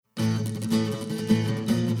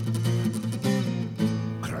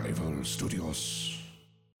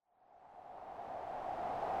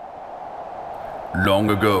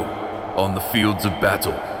Long ago, on the fields of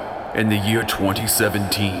battle, in the year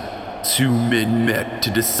 2017, two men met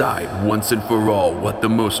to decide once and for all what the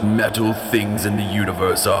most metal things in the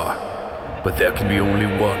universe are. But there can be only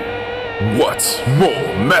one. What's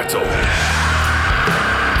more metal?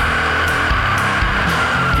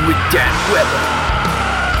 With Dan Weber,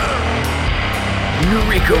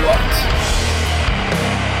 Noriko Ott,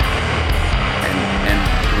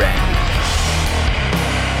 and Randy.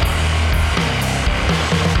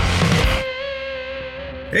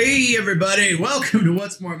 Hey everybody, welcome to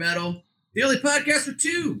What's More Metal, the only podcast for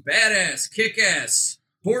two badass, kick-ass,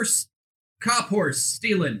 cop horse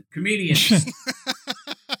stealing comedians.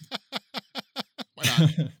 Why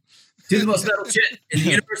not? Do the most metal shit in the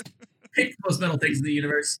universe. Pick the most metal things in the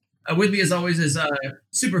universe. With me as always is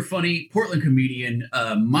super funny Portland comedian,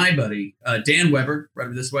 my buddy, Dan Weber, right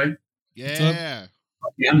over this way. Yeah.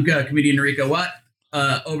 I'm comedian Noriko Watt.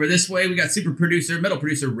 Over this way, we got metal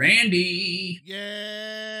producer Randy.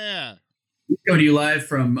 Yeah. Coming to you live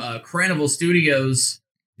from Carnival Studios,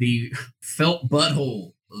 the felt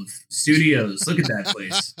butthole of studios. Look at that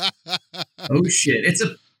place. Oh shit!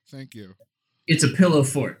 Thank you. It's a pillow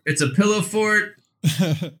fort. It's a pillow fort,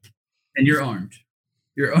 and you're armed.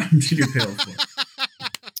 You're armed in your pillow fort.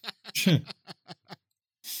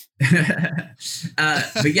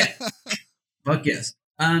 But yeah, fuck yes.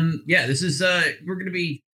 Yeah, this is we're gonna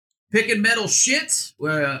be picking metal shit.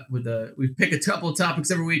 We pick a couple of topics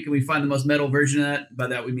every week and we find the most metal version of that. By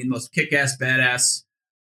that we mean the most kick-ass, badass,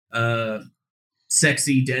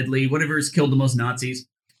 sexy, deadly, whatever has killed the most Nazis.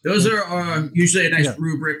 Those are usually a nice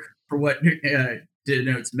rubric for what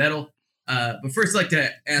denotes metal. But first, I'd like to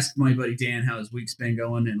ask my buddy Dan how his week's been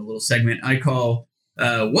going in a little segment I call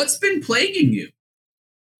 "What's Been Plaguing You?"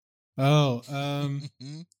 Well,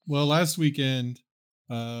 last weekend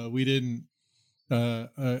we didn't.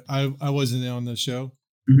 I wasn't on the show.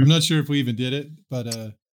 Mm-hmm. I'm not sure if we even did it, but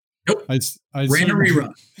nope. I ran a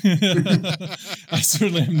rerun. I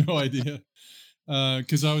certainly have no idea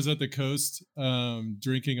because I was at the coast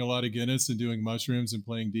drinking a lot of Guinness and doing mushrooms and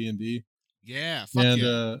playing D&D. Yeah,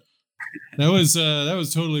 that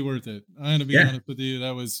was totally worth it. I'm gonna be honest with you.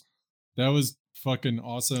 That was fucking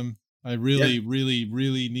awesome. I really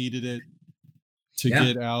needed it to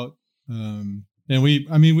get out. And we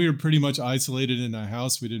were pretty much isolated in our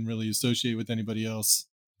house. We didn't really associate with anybody else.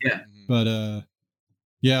 Yeah. But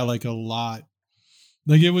like a lot.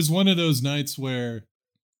 Like it was one of those nights where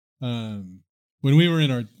when we were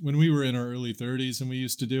in our early 30s and we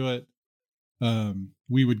used to do it,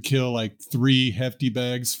 we would kill like 3 hefty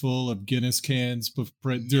bags full of Guinness cans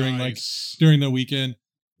during the weekend,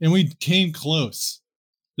 and we came close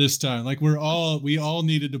this time. Like we all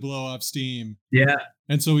needed to blow off steam. Yeah.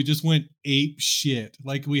 And so we just went ape shit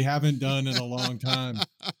like we haven't done in a long time.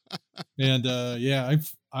 And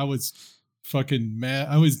I was fucking mad.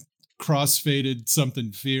 I was crossfaded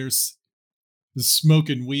something fierce.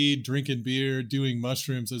 Smoking weed, drinking beer, doing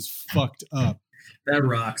mushrooms is fucked up. That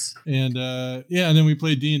rocks. And and then we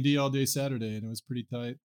played D&D all day Saturday, and it was pretty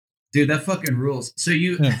tight. Dude, that fucking rules. So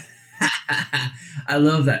I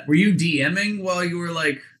love that. Were you DMing while you were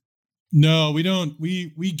like? No, we don't.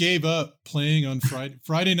 We gave up playing on Friday.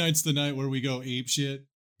 Friday night's the night where we go ape shit.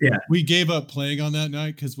 Yeah. We gave up playing on that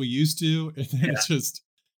night because we used to, and then it just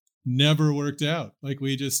never worked out. Like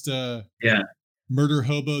we just murder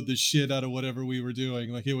hoboed the shit out of whatever we were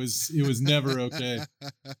doing. Like it was never okay.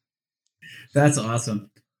 That's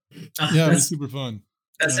awesome. It was super fun.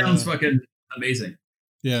 That sounds fucking amazing.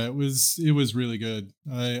 Yeah, it was really good.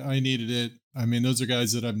 I needed it. I mean, those are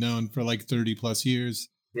guys that I've known for like 30 plus years.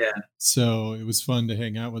 Yeah. So it was fun to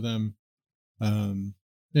hang out with them. And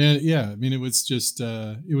I mean, it was just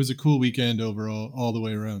it was a cool weekend overall, all the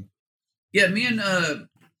way around. Yeah, me and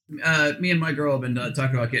my girl have been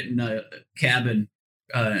talking about getting a cabin,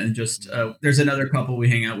 and just there's another couple we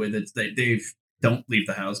hang out with. They don't leave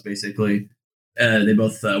the house basically. They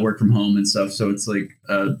both work from home and stuff, so it's like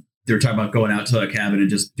they were talking about going out to a cabin and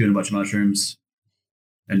just doing a bunch of mushrooms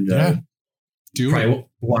and probably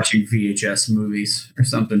watching VHS movies or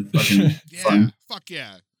something. Fucking fun. Fuck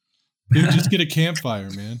yeah. Dude, just get a campfire,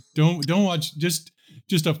 man. Don't watch just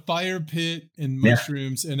a fire pit and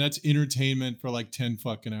mushrooms, and that's entertainment for like 10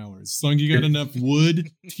 fucking hours. As long as you got enough wood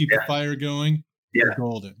to keep the fire going, you're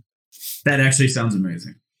golden. That actually sounds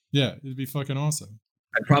amazing. Yeah, it'd be fucking awesome.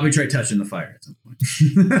 I'd probably try touching the fire at some point.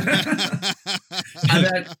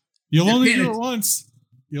 You'll only do it once.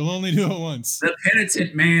 The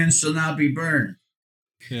penitent man shall not be burned.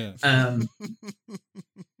 Yeah.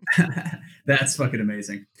 That's fucking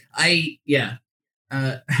amazing.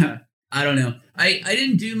 I don't know. I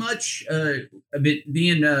didn't do much. A bit. Me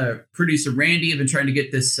and producer Randy have been trying to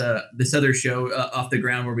get this other show off the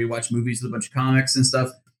ground where we watch movies with a bunch of comics and stuff.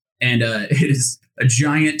 And it is a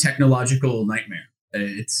giant technological nightmare.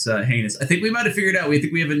 It's heinous. I think we might have figured out. We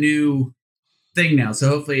think we have a new thing now. So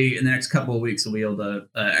hopefully in the next couple of weeks we'll be able to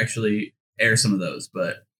actually air some of those.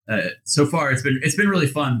 But so far it's been really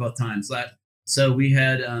fun both times. So we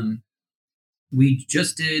had we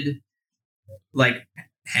just did like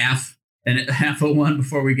half of one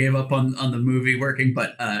before we gave up on the movie working.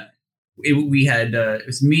 But we had it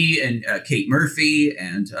was me and Kate Murphy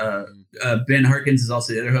and Ben Harkins is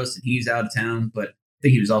also the other host, and he's out of town, but I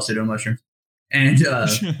think he was also doing mushrooms. And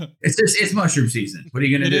it's mushroom season. What are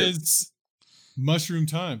you gonna do? It is mushroom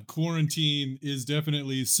time. Quarantine is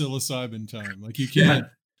definitely psilocybin time. Like you can't. Yeah.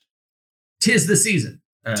 Tis the season.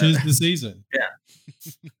 Tis the season.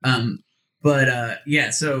 Yeah. But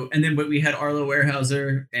so and then we had Arlo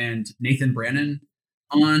Warehouser and Nathan Brannon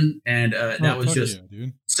on, and that was just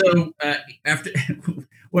dude. So after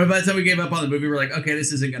well, by the time we gave up on the movie, we're like, okay,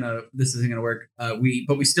 this isn't gonna work. But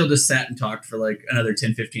we still just sat and talked for like another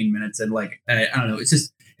 10-15 minutes, and like I don't know,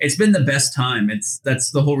 it's been the best time.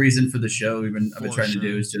 That's the whole reason for the show. I've been trying to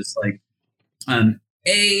do is just like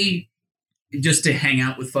just to hang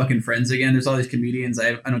out with fucking friends again. There's all these comedians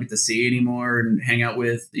I don't get to see anymore and hang out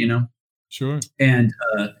with, you know. Sure. And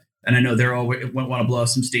I know they're all want to blow off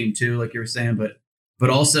some steam too, like you were saying, but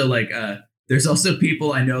also like there's also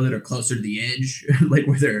people I know that are closer to the edge, like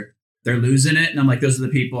where they're losing it, and I'm like, those are the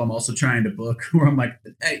people I'm also trying to book. Where I'm like,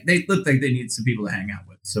 hey, they look like they need some people to hang out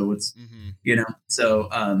with. So it's you know, so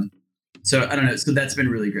I don't know. So that's been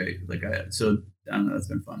really great. Like I don't know, that's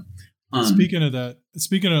been fun. Speaking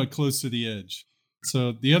of close to the edge,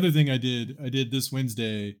 so the other thing I did this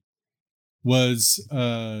Wednesday was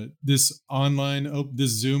this this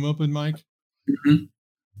Zoom open mic. Mm-hmm.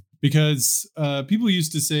 Because people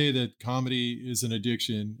used to say that comedy is an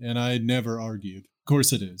addiction, and I never argued. Of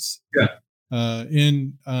course it is. Yeah.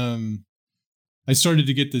 And I started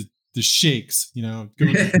to get the shakes, you know,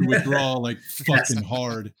 going through withdrawal like fucking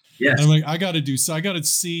hard. Yes. And I'm like, I got to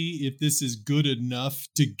see if this is good enough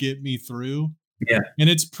to get me through. Yeah. And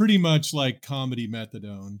it's pretty much like comedy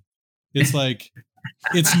methadone. It's like,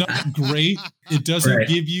 it's not great. It doesn't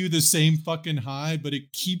give you the same fucking high, but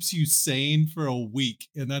it keeps you sane for a week.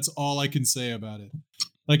 And that's all I can say about it.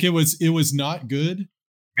 Like it was not good.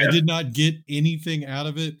 Yeah. I did not get anything out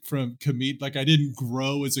of it from like I didn't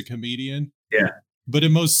grow as a comedian. Yeah. But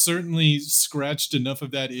it most certainly scratched enough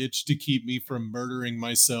of that itch to keep me from murdering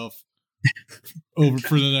myself over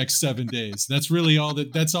for the next 7 days. That's really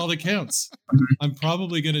that's all that counts. Mm-hmm. I'm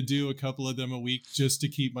probably going to do a couple of them a week just to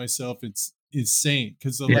keep myself insane.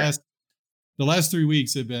 Cause the last 3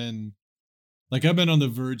 weeks have been like, I've been on the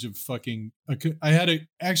verge of fucking, I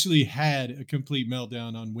actually had a complete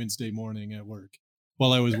meltdown on Wednesday morning at work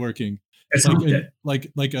while I was working.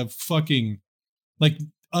 Like a fucking, like,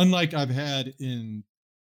 unlike I've had in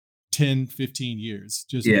 10, 15 years,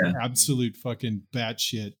 just absolute fucking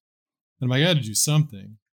batshit. And I got to do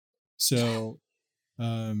something. So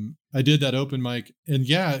I did that open mic, and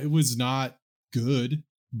it was not good,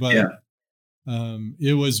 but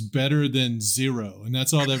it was better than zero. And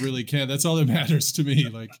that's all that really that's all that matters to me.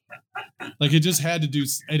 Like it just had to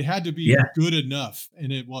be good enough.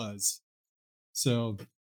 And it was. So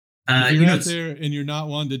if you're out there and you're not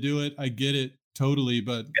wanting to do it, I get it totally.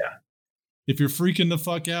 But if you're freaking the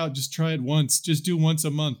fuck out, just try it once. Just do once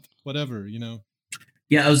a month, whatever, you know?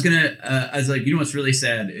 Yeah, I was like, you know, what's really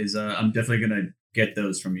sad is I'm definitely going to get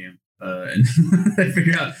those from you. And I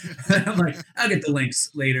figure out, I'm like, I'll get the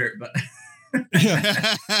links later, but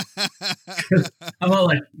I'm all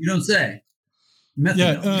like, you don't say.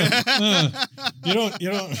 Methadone. You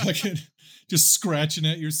don't like just scratching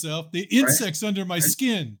at yourself. The insects under my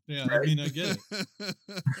skin. Yeah, right? I mean, I get it.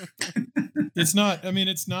 It's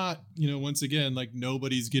not, you know, once again, like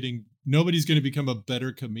nobody's going to become a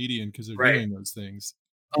better comedian because they're doing those things.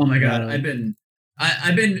 Oh my God. I've been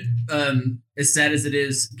as sad as it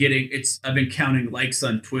is I've been counting likes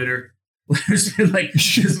on Twitter. Like,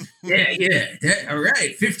 all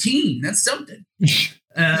right, 15. That's something. That's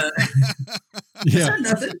not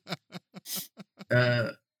nothing.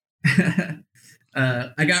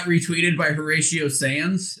 I got retweeted by Horatio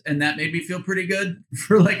Sands, and that made me feel pretty good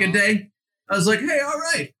for like a day. I was like, hey, all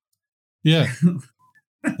right. Yeah.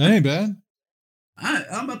 That ain't bad.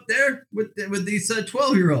 I'm up there with these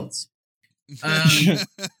 12-year-olds. So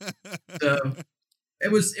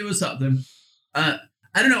it was something. I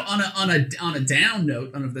don't know. On a down note,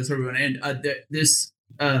 I don't know if that's where we want to end. This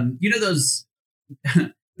you know those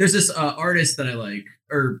there's this artist that I like,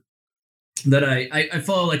 or that I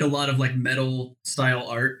follow like a lot of like metal style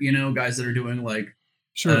art, you know, guys that are doing like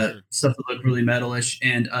Sure. stuff that look really metalish.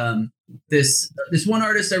 And this one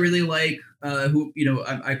artist I really like, who you know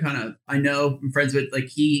I know I'm friends with. Like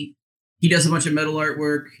he does a bunch of metal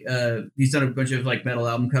artwork. He's done a bunch of like metal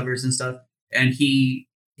album covers and stuff. And he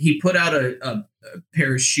put out a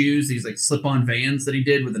pair of shoes, these like slip-on Vans that he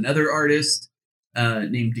did with another artist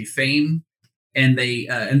named Defame. And they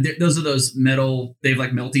those are those metal. They have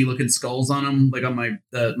like melty looking skulls on them, like on my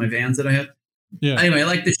my Vans that I have. Yeah. Anyway, I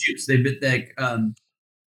like the shoes. They've been like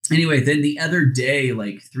anyway, then the other day,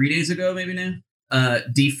 like 3 days ago, maybe now,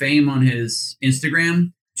 Defame on his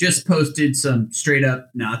Instagram just posted some straight up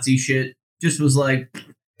Nazi shit. Just was like,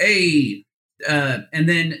 hey, and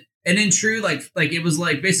then true, like it was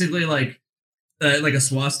like basically like a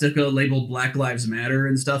swastika labeled Black Lives Matter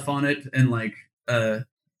and stuff on it, and like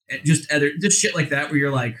just shit like that, where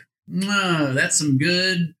you're like, no, that's some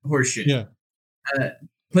good horseshit. Yeah.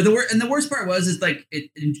 But the worst part is like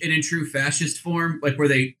in true fascist form, like where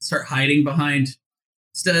they start hiding behind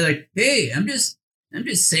stuff like, hey, I'm just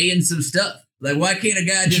saying some stuff. Like, why can't a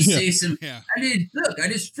guy just say some? Yeah. I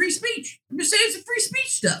just free speech. I'm just saying some free speech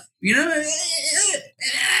stuff, you know.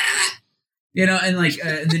 You know, and like,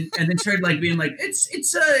 and then started like being like, it's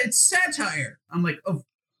satire. I'm like,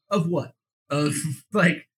 of what? Of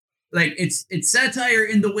like it's satire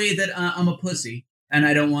in the way that I'm a pussy. And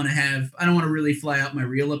I don't want to really fly out my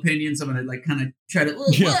real opinions. I'm going to like kind of try to,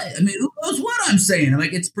 what? I mean, who knows what I'm saying? I'm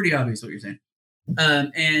like, it's pretty obvious what you're saying.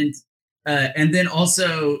 And then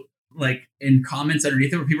also like in comments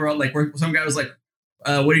underneath it, where people are like, where some guy was like,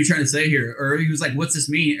 what are you trying to say here? Or he was like, what's this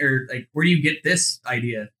mean? Or like, where do you get this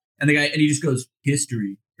idea? And he just goes,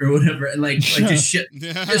 history or whatever. And like just shit. And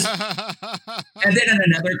then in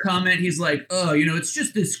another comment, he's like, oh, you know, it's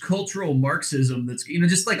just this cultural Marxism that's, you know,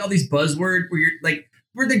 just like all these buzzwords where you're like,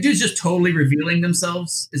 where the dudes just totally revealing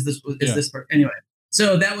themselves. Is this part? Anyway,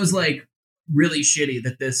 so that was like really shitty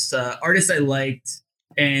that this artist I liked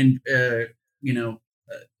and, you know,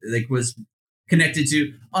 like was connected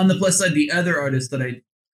to. On the plus side, the other artist that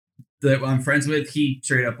I'm friends with, he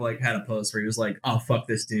straight up like had a post where he was like, oh, fuck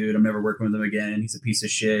this dude. I'm never working with him again. He's a piece of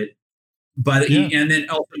shit. But and then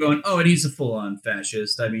also going, oh, and he's a full-on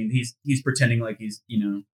fascist. I mean, he's pretending like he's, you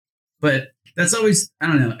know, but that's always, I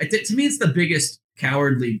don't know. To me, it's the biggest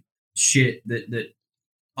cowardly shit that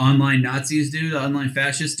online Nazis do, the online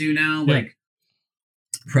fascists do now. Yeah. Like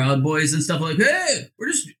Proud Boys and stuff like, hey,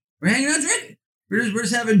 we're hanging out drinking. We're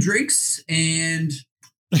just having drinks and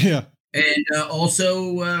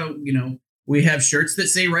also, you know, we have shirts that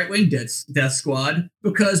say Right Wing Death Squad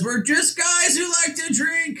because we're just guys who like to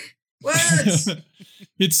drink. What?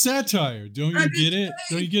 It's satire. Don't you get it?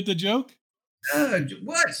 Don't you get the joke?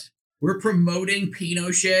 What? We're promoting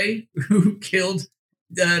Pinochet, who killed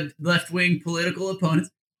left-wing political opponents.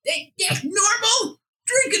 That's normal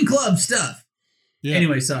drinking club stuff. Yeah.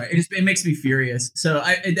 Anyway, sorry. It makes me furious. So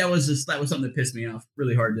that was something that pissed me off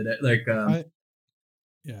really hard today. Like,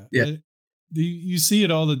 you see it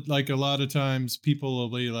all a lot of times. People will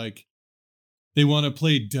be like, they want to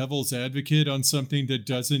play devil's advocate on something that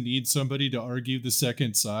doesn't need somebody to argue the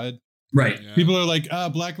second side. Right. Yeah. People are like,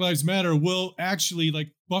 Black Lives Matter. Well, actually,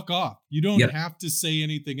 like, fuck off. You don't have to say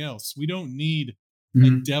anything else. We don't need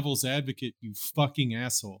a devil's advocate, you fucking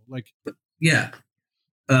asshole. Like, yeah.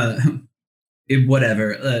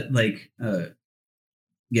 Whatever.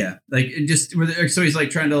 Yeah. Like, it just, so he's like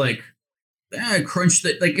trying to like, crunch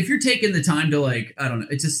that. Like, if you're taking the time to like, I don't know,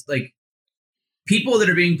 it's just like, people that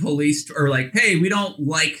are being policed are like, hey, we don't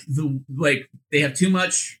like they have too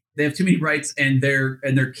many rights and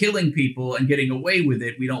they're killing people and getting away with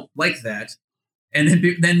it. We don't like that. And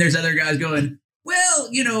then there's other guys going,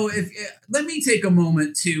 well, you know, let me take a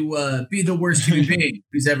moment to be the worst human being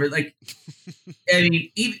who's ever like. I mean,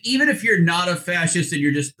 even if you're not a fascist and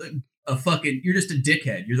you're just you're just a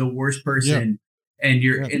dickhead. You're the worst person, and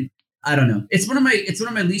and I don't know. It's one of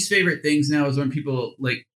my least favorite things now is when people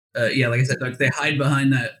like. Like I said, like they hide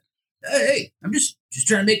behind that. Hey, I'm just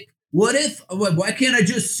trying to make. What if? Why can't I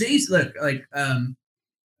just say? Look,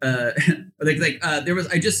 there was.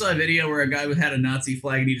 I just saw a video where a guy had a Nazi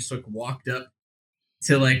flag and he just like walked up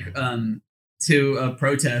to a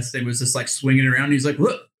protest and was just like swinging around. And he's like,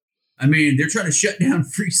 look, I mean, they're trying to shut down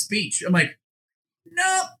free speech. I'm like,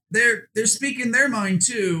 no, they're speaking their mind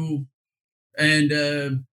too, and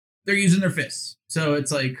they're using their fists. So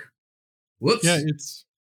it's like, whoops. Yeah, it's.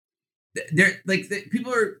 They're like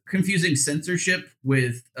people are confusing censorship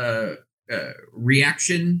with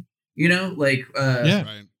reaction, you know, like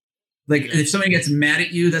right. Like if somebody gets mad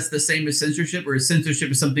at you, that's the same as censorship, whereas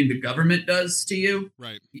censorship is something the government does to you.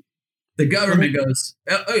 Right. the government goes,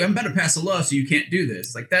 "Oh, I'm about to pass a law, so you can't do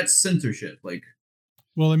this." Like that's censorship. Like,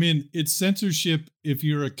 Well, I mean, it's censorship if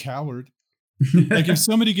you're a coward. Like if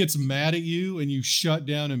somebody gets mad at you and you shut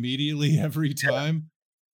down immediately every time,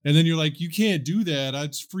 and then you're like, you can't do that.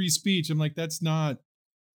 It's free speech. I'm like,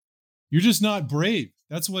 you're just not brave.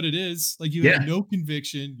 That's what it is. Like you have no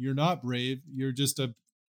conviction. You're not brave. You're just a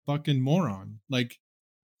fucking moron. Like,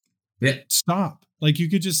 stop. Like you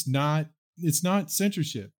could just not, it's not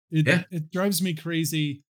censorship. It drives me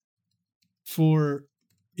crazy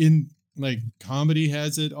like comedy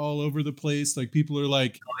has it all over the place. Like people are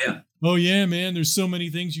like, oh yeah, man, there's so many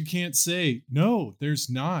things you can't say. No, there's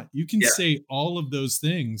not. You can say all of those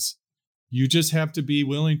things. You just have to be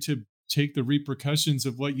willing to take the repercussions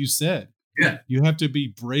of what you said. Yeah. You have to be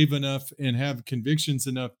brave enough and have convictions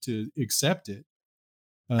enough to accept it.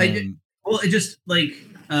 It just like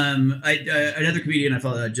another comedian I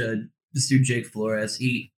follow, this dude Jake Flores.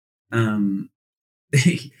 He had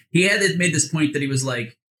made this point that he was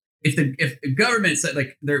like, if the government said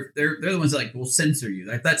like they're the ones that like will censor you,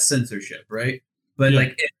 like that's censorship, right? But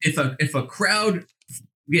like if a crowd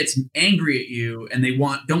gets angry at you and they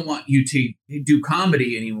don't want you to do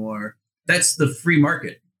comedy anymore, that's the free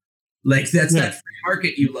market. Like that's that free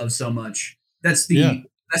market you love so much. That's the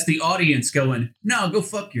audience going, no, go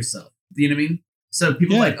fuck yourself. You know what I mean? So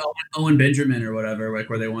people like Owen Benjamin or whatever,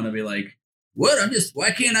 like where they want to be like,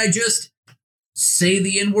 why can't I just say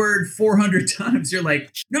the N-word 400 times? You're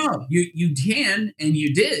like, no, you can, and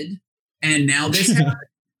you did, and now this happened.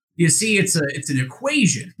 You see, it's an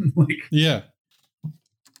equation. Like,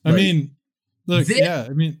 I mean, look, I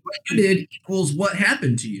mean, what you did equals what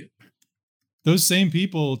happened to you. Those same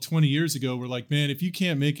people 20 years ago were like, man, if you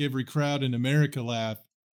can't make every crowd in America laugh,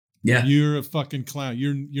 you're a fucking clown.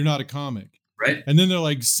 You're not a comic. Right. And then they're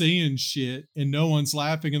like saying shit and no one's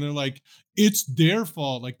laughing. And they're like, it's their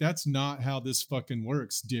fault. Like, that's not how this fucking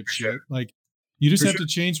works, dipshit. Sure. Like, you just have to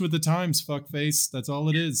change with the times, fuckface. That's all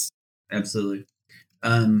it is. Absolutely.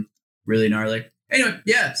 Really gnarly. Anyway,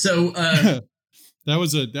 so that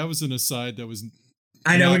was an aside that was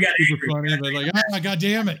I know we got super funny, but like, oh my god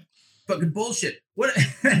damn it. Fucking bullshit. What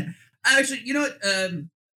actually, you know what? Let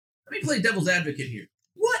me play devil's advocate here.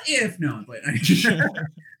 What if I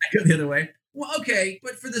go the other way. Well, okay,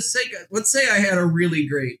 but for the sake of, let's say I had a really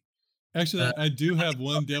great. Actually, I do have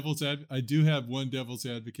one devil's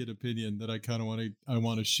advocate opinion that I kind of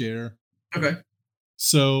want to share. Okay.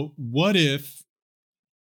 So, what if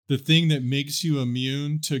the thing that makes you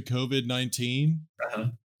immune to COVID-19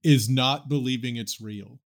 is not believing it's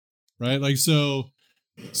real, right? Like, so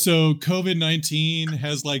COVID-19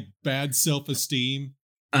 has like bad self-esteem.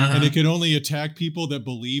 And it can only attack people that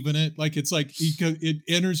believe in it. Like it's like it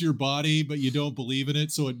enters your body, but you don't believe in it,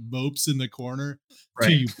 so it mopes in the corner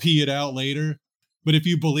till you pee it out later. But if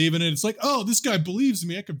you believe in it, it's like, oh, this guy believes in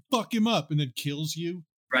me, I can fuck him up, and then kills you.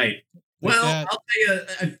 Right. Like well, I'll tell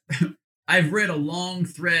you, I've read a long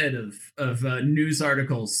thread of news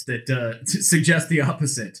articles that suggest the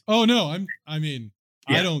opposite. Oh no, I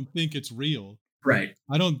don't think it's real. Right.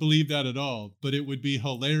 I don't believe that at all, but it would be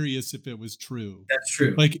hilarious if it was true. That's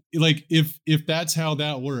true. Like if that's how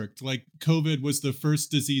that worked, like COVID was the first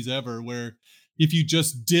disease ever where if you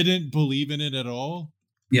just didn't believe in it at all,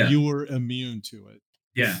 you were immune to it.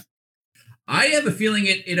 Yeah. I have a feeling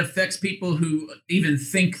it affects people who even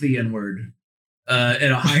think the N-word at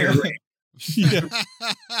a higher rate.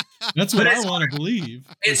 That's what I want to believe.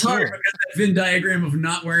 It's hard because that Venn diagram of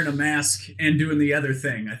not wearing a mask and doing the other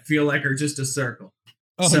thing, I feel like are just a circle.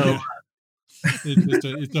 It's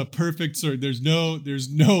a perfect circle. There's no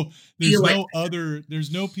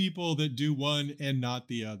people that do one and not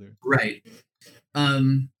the other. Right.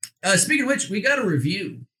 Speaking of which, we got a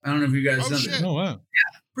review. I don't know if you guys know this. Oh wow.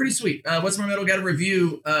 Yeah, pretty sweet. What's More Metal got a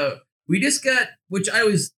review. We just got, which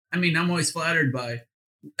I'm always flattered by.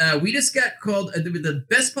 We just got called the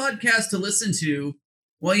best podcast to listen to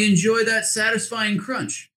while you enjoy that satisfying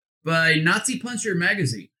crunch by Nazi Puncher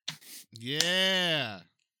Magazine. Yeah.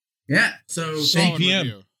 Yeah. So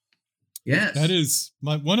CPM. Yes. That is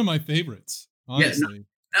one of my favorites, honestly.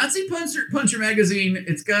 Yeah, Nazi Puncher Magazine.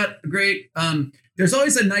 It's got great. There's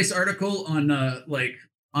always a nice article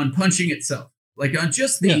on punching itself, like on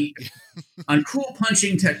just on cool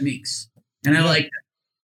punching techniques, and I like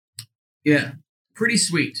that. Yeah. Pretty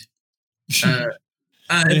sweet.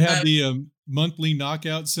 They have the monthly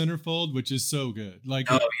knockout centerfold, which is so good. Like,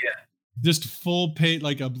 just full page,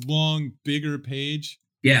 like a long, bigger page.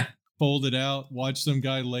 Yeah, fold it out. Watch some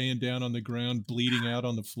guy laying down on the ground, bleeding out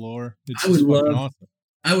on the floor. It's awesome.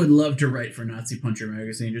 I would love to write for Nazi Puncher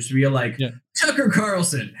Magazine. Just to be like, Tucker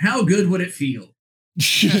Carlson. How good would it feel?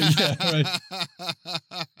 Yeah, right.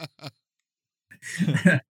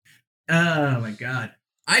 Oh my god.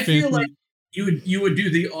 I feel like you would do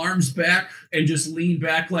the arms back and just lean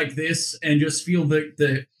back like this and just feel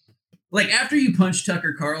the like after you punch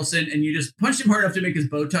Tucker Carlson and you just punched him hard enough to make his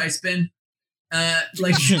bow tie spin.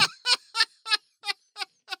 Like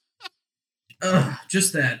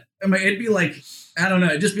just that. I mean, it'd be like, I don't know,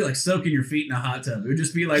 it'd just be like soaking your feet in a hot tub. It would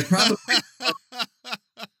just be like probably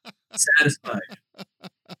satisfied.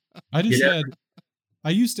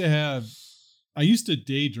 I used to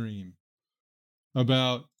daydream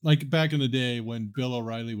about, like, back in the day when Bill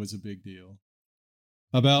O'Reilly was a big deal,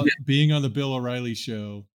 about being on the Bill O'Reilly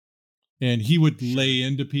show, and he would lay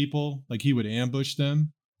into people, like he would ambush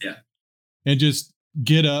them. Yeah. And just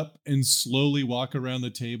get up and slowly walk around the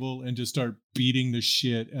table and just start beating the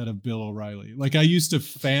shit out of Bill O'Reilly. Like, I used to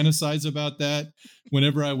fantasize about that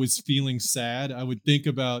whenever I was feeling sad. I would think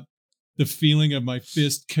about the feeling of my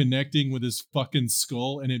fist connecting with his fucking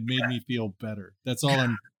skull, and it made me feel better. That's all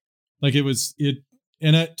I'm like.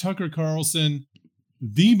 And at Tucker Carlson,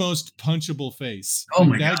 the most punchable face. Oh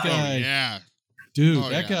my that God. guy, yeah. dude,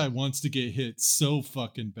 that guy wants to get hit so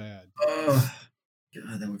fucking bad. Oh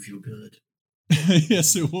God, that would feel good.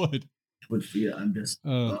 Yes, it would. It would feel. I'm just.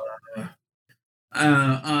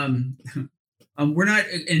 We're not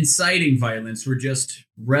inciting violence. We're just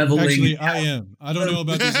reveling. Actually, I am. I don't know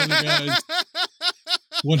about these other guys.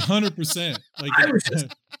 100%. Like,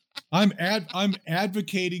 I'm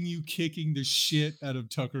advocating you kicking the shit out of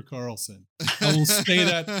Tucker Carlson. I will say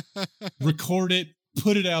that. Record it.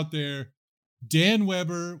 Put it out there. Dan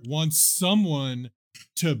Weber wants someone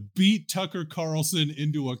to beat Tucker Carlson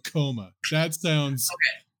into a coma. That sounds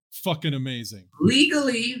fucking amazing.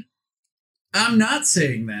 Legally, I'm not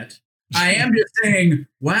saying that. I am just saying,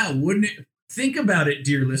 wow, wouldn't it? Think about it,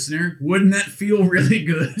 dear listener. Wouldn't that feel really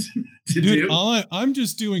good to do? I'm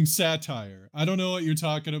just doing satire. I don't know what you're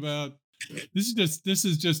talking about. It's just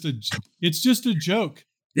a joke.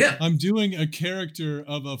 Yeah. I'm doing a character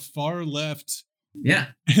of a far left,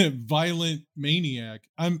 violent maniac.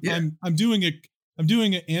 I'm doing an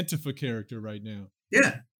Antifa character right now.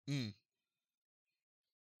 Yeah.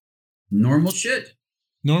 Normal shit.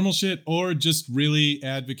 Normal shit, or just really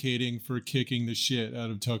advocating for kicking the shit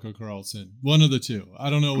out of Tucker Carlson. One of the two.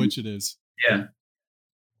 I don't know which it is. Yeah.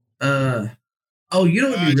 Oh, you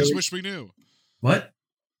know what? I just wish we knew. What?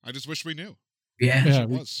 I just wish we knew. Yeah.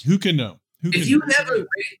 Who can know? If you have a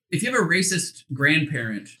racist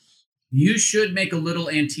grandparent, you should make a little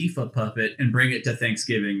Antifa puppet and bring it to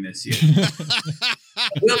Thanksgiving this year. I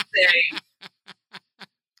will say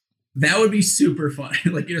that would be super fun.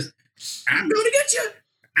 Like, you just, I'm going to get you.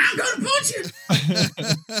 I'm going to punch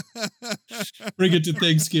you. Bring it to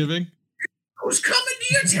Thanksgiving. Who's coming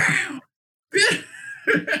to your town?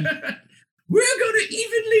 We're going to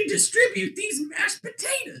evenly distribute these mashed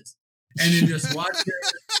potatoes. And then just watch it.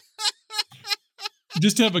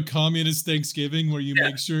 Just have a communist Thanksgiving where you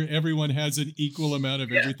make sure everyone has an equal amount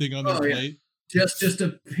of everything on their plate. Just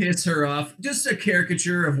to piss her off. Just a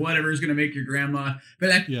caricature of whatever is going to make your grandma be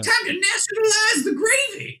like, time to nationalize the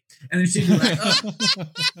gravy. And then she'd be like,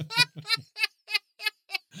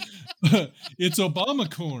 it's Obama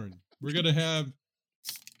corn. We're going to have.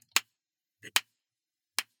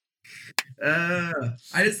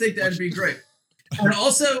 I just think that'd be great. And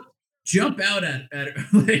also jump out at it,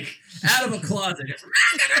 like out of a closet.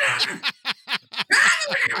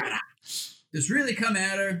 Just really come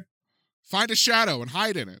at her. Find a shadow and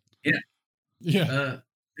hide in it. Yeah.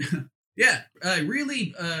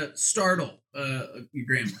 Really startle your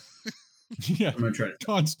grandma. Yeah. I'm gonna try to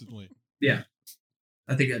constantly. Yeah.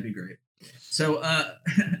 I think that'd be great. So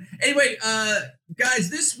anyway, guys,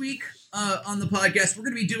 this week on the podcast, we're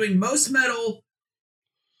gonna be doing Most Metal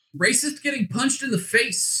Racist Getting Punched in the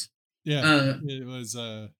Face. Yeah. It was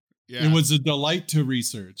a delight to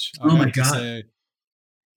research. Oh my God.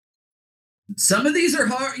 Some of these are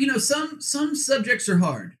hard, some subjects are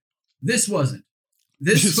hard. This wasn't.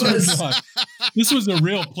 This was a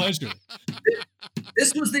real pleasure.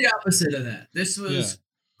 This was the opposite of that. This was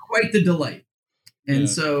quite the delight. And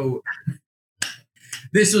so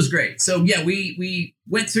this was great. So we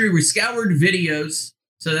went through, we scoured videos.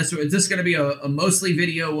 So this is going to be a mostly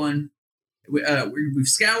video one. We've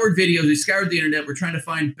scoured videos. We scoured the internet. We're trying to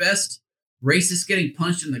find best racists getting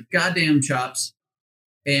punched in the goddamn chops.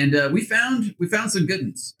 And we found some good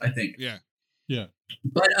ones, I think. Yeah.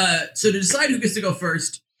 But so to decide who gets to go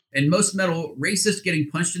first, and Most Metal Racist Getting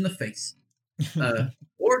Punched in the Face,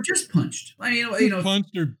 or just punched. I mean,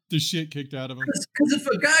 punched or the shit kicked out of him. Because if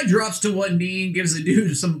a guy drops to one knee and gives a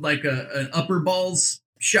dude some like an upper balls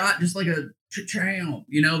shot, just like a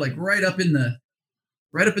like right up in the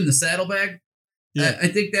saddlebag. Yeah. I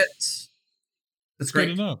think that's That's Good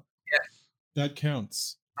great. enough. Yeah. That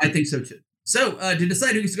counts. I think so too. So to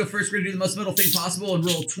decide who gets to go first, we're gonna do the most metal thing possible and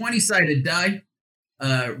roll 20-sided die.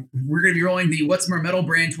 We're gonna be rolling the What's More Metal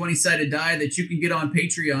brand 20-sided die that you can get on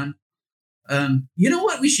Patreon. You know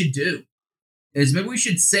what we should do is maybe we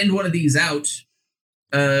should send one of these out.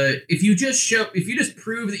 If you just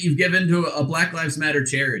prove that you've given to a Black Lives Matter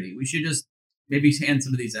charity, we should just maybe hand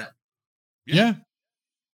some of these out. Yeah.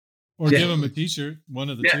 Or Yeah. give them a T-shirt. One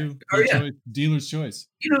of the Yeah. two. Oh, yeah. Dealer's choice.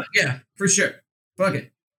 You know, yeah, for sure. Fuck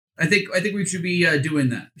it. I think we should be doing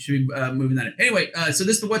that. We should be moving that in. Anyway, so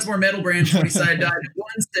this is the What's More Metal brand 20-sided die. One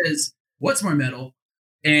says What's More Metal,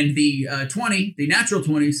 and the 20, the natural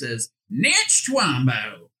 20 says Natch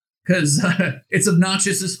Twombo, because it's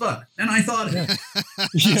obnoxious as fuck. And I thought of it.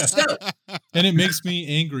 Yeah. So, And it makes me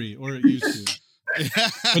angry, or it used to.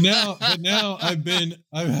 But now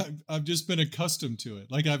I've just been accustomed to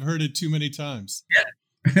it. Like I've heard it too many times.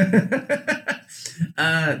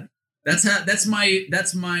 that's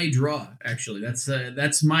my draw. Actually,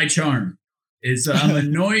 that's my charm. Is I'm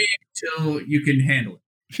annoying until you can handle it.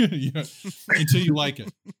 Yeah. Until you like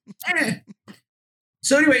it. Eh.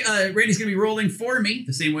 So anyway, Randy's gonna be rolling for me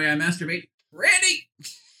the same way I masturbate. Randy,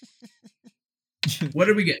 what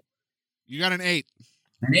did we get? You got an 8.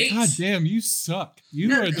 An 8. God damn, you suck. You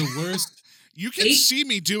No. are the worst. You can 8? see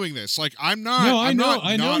me doing this. Like I'm not. No, I I'm know. not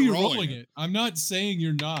I know not you're rolling it. I'm not saying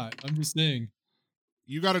you're not. I'm just saying.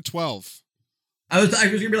 You got a 12. I was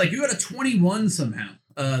gonna be like, you got a 21 somehow.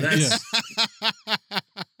 That's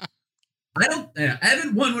I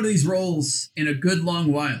haven't won one of these rolls in a good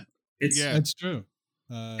long while. It's Yeah. That's true.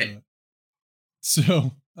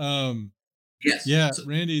 So yes. yeah, So,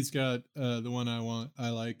 Randy's got the one I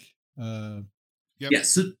like. Yep.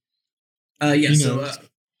 yes. So, He so knows.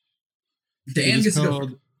 Dan It gets is to go.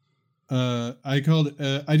 called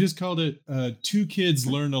I just called it Two Kids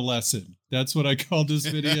Learn a Lesson. That's what I called this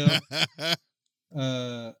video.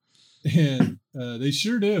 And they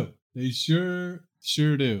sure do. They sure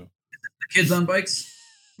do. The kids on bikes.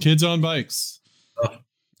 Kids on bikes. All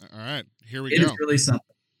right, here we It is go. really something.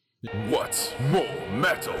 What's more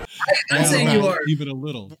metal? I'm saying you are. even a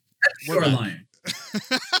little. You are lying.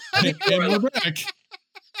 And we're back.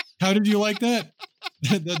 How did you like that?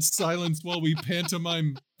 That silence while we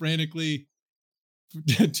pantomime frantically,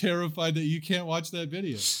 terrified that you can't watch that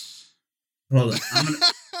video. Hold on. I'm gonna.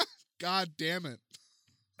 God damn it.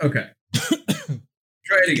 Okay.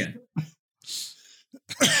 Try it again.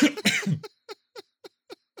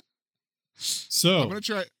 So I'm gonna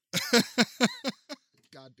try.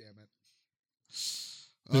 God damn it.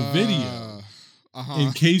 The video.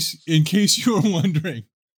 Uh-huh. in case you were wondering,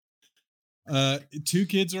 two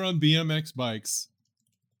kids are on BMX bikes.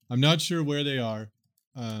 I'm not sure where they are.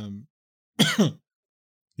 And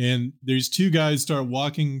there's two guys start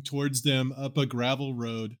walking towards them up a gravel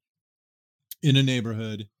road in a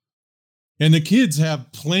neighborhood. And the kids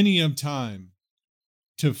have plenty of time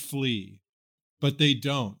to flee, but they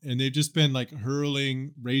don't. And they've just been like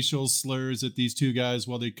hurling racial slurs at these two guys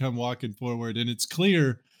while they come walking forward. And it's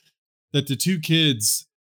clear that the two kids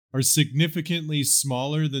are significantly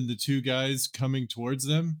smaller than the two guys coming towards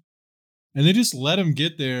them. And they just let him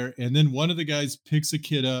get there. And then one of the guys picks a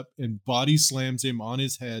kid up and body slams him on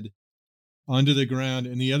his head onto the ground.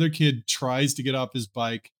 And the other kid tries to get off his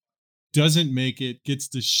bike, doesn't make it, gets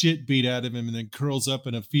the shit beat out of him, and then curls up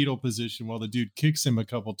in a fetal position while the dude kicks him a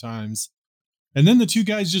couple times. And then the two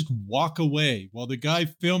guys just walk away while the guy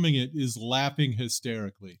filming it is laughing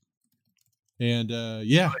hysterically. And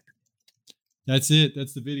yeah, that's it.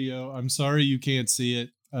 That's the video. I'm sorry you can't see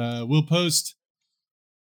it. We'll post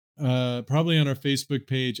probably on our Facebook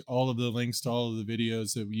page all of the links to all of the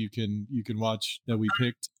videos that you can watch that we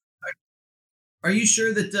picked. Are you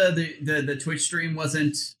sure that the Twitch stream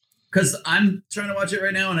wasn't? Because I'm trying to watch it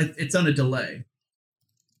right now and it's on a delay.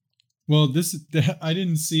 Well, I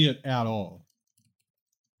didn't see it at all.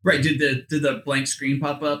 Right? Did the blank screen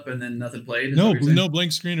pop up and then nothing played? Is that No, what you're saying? no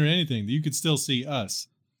blank screen or anything. You could still see us.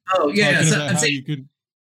 Oh yeah. Talking So about I'm how saying you could.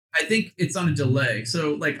 I think it's on a delay.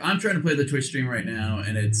 So like I'm trying to play the Twitch stream right now,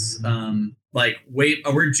 and it's like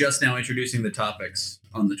we're just now introducing the topics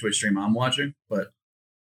on the Twitch stream I'm watching, but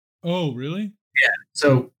Oh, really?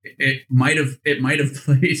 so it might have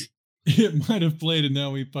played. It might have played, and now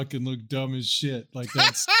we fucking look dumb as shit. Like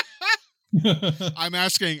that's. I'm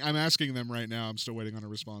asking them right now. I'm still waiting on a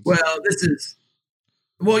response.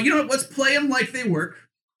 Well, you know what? Let's play them like they work,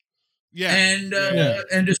 Yeah. and Yeah.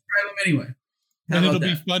 and describe them anyway. How And about it'll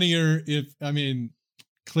be that? funnier if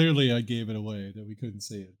clearly I gave it away that we couldn't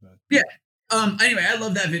see it, but Anyway, I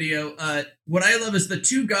love that video. What I love is the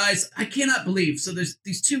two guys. I cannot believe. So there's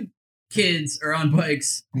these two kids are on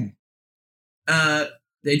bikes.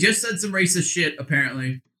 They just said some racist shit,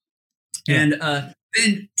 apparently. Yeah. And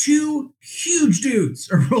then two huge dudes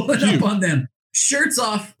are rolling up on them, shirts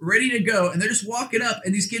off, ready to go. And they're just walking up.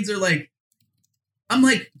 And these kids are like, I'm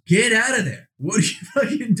like, get out of there. What are you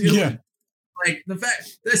fucking doing? Yeah. Like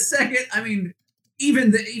the second, I mean,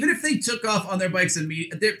 even if they took off on their bikes and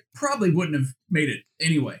they probably wouldn't have made it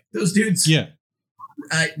anyway. Those dudes,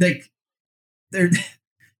 they're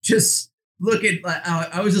just looking.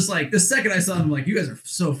 I was just like, the second I saw them, I'm like, you guys are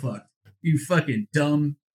so fucked. You fucking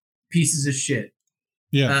dumb pieces of shit.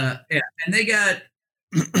 Yeah. And they got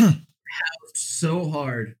housed so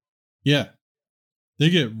hard. Yeah. They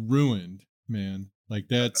get ruined, man. Like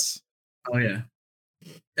that's. Oh yeah.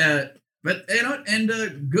 But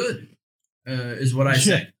good is what I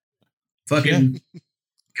say. Fucking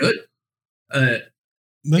good. Let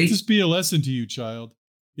this be a lesson to you, child.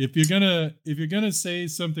 If you're gonna say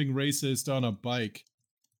something racist on a bike,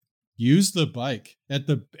 use the bike at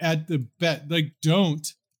the bet. Like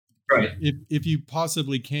don't. Right. If you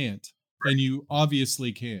possibly can't, right. And you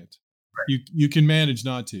obviously can't, right. you can manage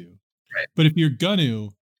not to. Right. But if you're gonna,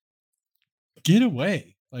 get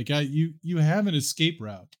away. Like you have an escape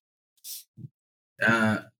route.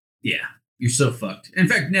 Yeah, you're so fucked. In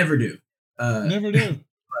fact, never do. Never do.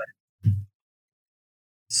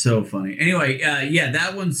 So funny. Anyway,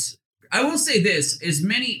 that one's. I will say this: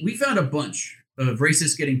 we found a bunch of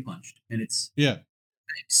racists getting punched, and it's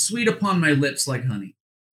sweet upon my lips like honey.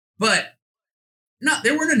 But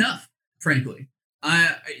there weren't enough, frankly.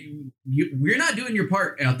 We're not doing your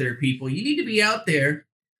part out there, people. You need to be out there.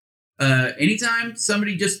 Anytime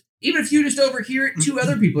somebody even if you just overhear it, two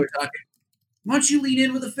other people are talking, why don't you lean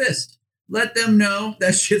in with a fist? Let them know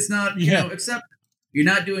that shit's not, acceptable. You're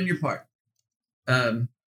not doing your part.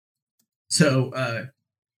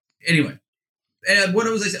 Anyway, what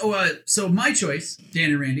was I saying? So my choice,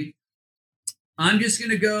 Dan and Randy, I'm just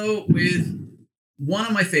going to go with one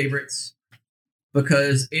of my favorites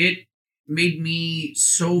because it made me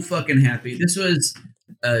so fucking happy. This was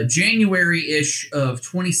January-ish of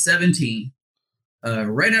 2017,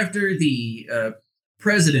 right after the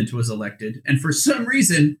president was elected. And for some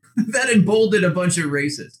reason, that emboldened a bunch of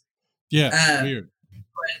racists. Yeah, weird.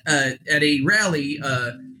 At a rally,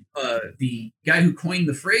 the guy who coined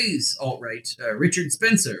the phrase alt-right, Richard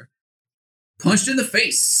Spencer, punched in the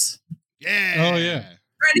face. Yeah. Oh, yeah.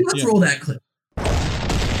 Randy, let's roll that clip.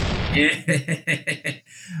 Yeah.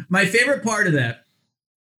 My favorite part of that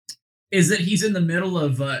is that he's in the middle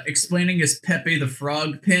of explaining his Pepe the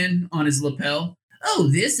Frog pin on his lapel. Oh,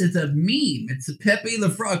 this is a meme. It's a Pepe the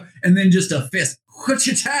Frog. And then just a fist. Right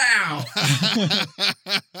in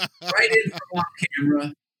from off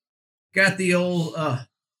camera. Got the old,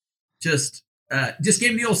 just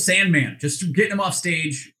gave him the old Sandman. Just getting him off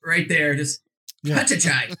stage right there. Just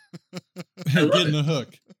cha-cha-chai. Getting the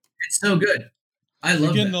hook. It's so good. I love it.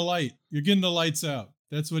 You're getting the light. You're getting the lights out.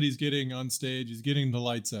 That's what he's getting on stage. He's getting the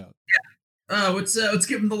lights out. Yeah. Let's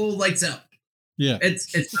give him the little lights out. Yeah.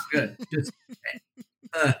 It's so good. Just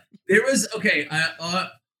there was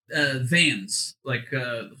Vans, like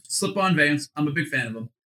slip-on Vans. I'm a big fan of them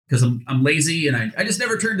because I'm lazy and I just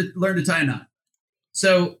never learned to tie a knot.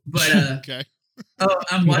 So, but okay.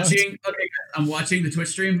 I'm watching the Twitch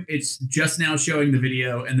stream. It's just now showing the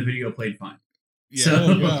video, and the video played fine. Yeah,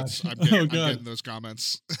 so, I'm getting those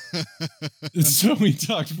comments. So we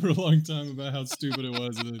talked for a long time about how stupid it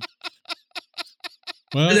was.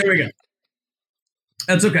 Well, there we go.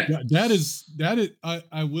 That's okay. That is.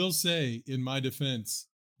 I will say, in my defense,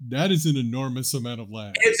 that is an enormous amount of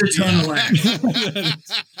lag. It's a ton of lag.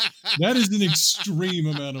 that is an extreme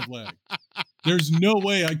amount of lag. There's no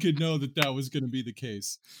way I could know that was going to be the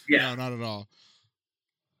case. Yeah, no, not at all.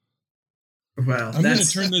 Well, I'm going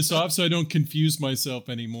to turn this off so I don't confuse myself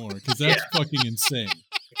anymore because that's fucking insane.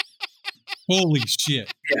 Holy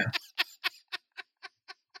shit. Yeah.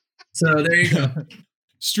 So there you go.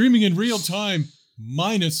 Streaming in real time,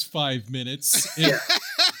 -5 minutes.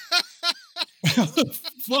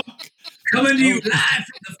 Fuck. Coming to you live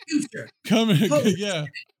from the future. Yeah.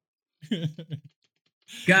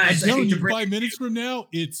 Guys, I'm telling you, 5 minutes from now,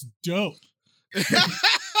 it's dope.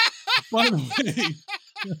 By the way,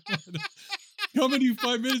 coming to you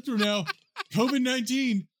 5 minutes from now,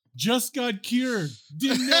 COVID-19 just got cured.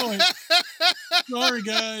 Didn't know it. Sorry,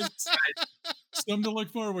 guys. Something to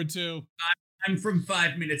look forward to. I'm from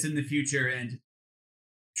 5 minutes in the future, and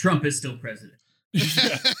Trump is still president. I'm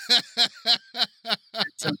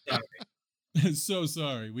sorry. So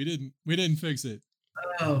sorry. We didn't fix it.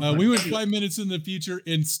 Oh, we went 5 minutes in the future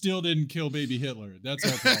and still didn't kill baby Hitler. That's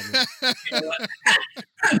our problem. You know what?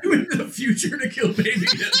 I went in the future to kill baby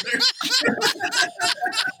Hitler.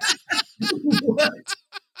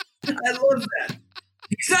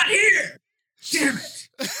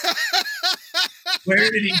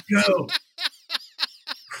 Where did he go?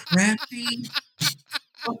 Crafty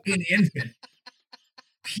fucking infant.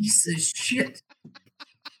 Piece of shit.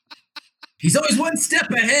 He's always one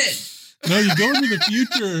step ahead. No, you go into the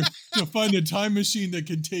future to find a time machine that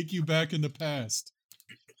can take you back in the past.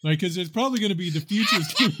 Like, because it's probably going to be the future's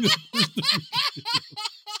going to be the first thing you do.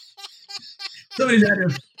 Somebody's had to,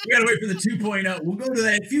 we gotta wait for the 2.0. We'll go to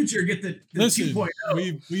that future, get the Listen,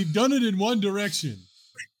 2.0. we've done it in one direction.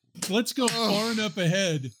 Let's go far enough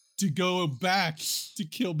ahead to go back to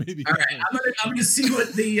kill baby. All right, I'm gonna see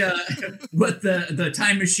what the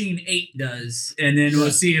Time Machine 8 does, and then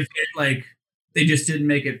we'll see if it, like, they just didn't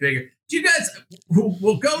make it bigger. Do you guys?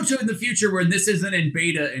 We'll go to in the future where this isn't in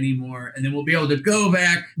beta anymore, and then we'll be able to go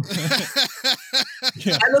back.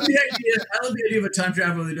 Yeah. I love the idea of a time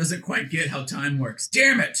traveler that doesn't quite get how time works.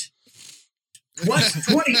 Damn it! What's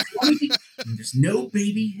 2020? There's no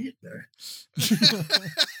baby Hitler.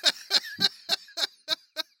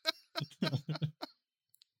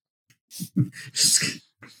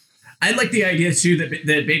 I like the idea too that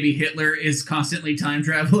baby Hitler is constantly time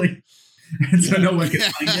traveling, and so no one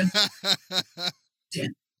can find him. Yeah.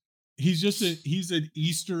 He's an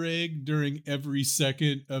Easter egg during every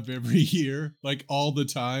second of every year, like all the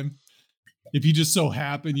time. If you just so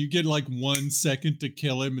happen, you get like 1 second to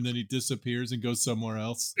kill him, and then he disappears and goes somewhere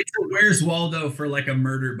else. It's a Where's Waldo for like a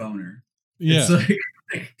murder boner. Yeah. It's like,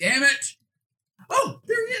 damn it! Oh,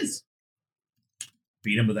 there he is.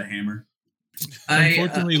 Beat him with a hammer.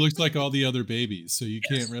 Unfortunately, he looks like all the other babies, so you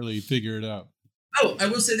can't really figure it out. Oh, I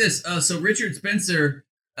will say this. So Richard Spencer,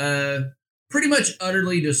 pretty much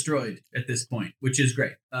utterly destroyed at this point, which is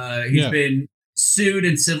great. He's been sued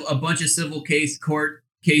in a bunch of civil court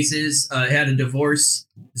cases. Had a divorce.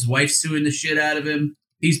 His wife's suing the shit out of him.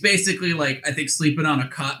 He's basically like, I think, sleeping on a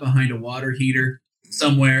cot behind a water heater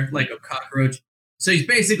somewhere, like a cockroach. So he's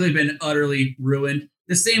basically been utterly ruined.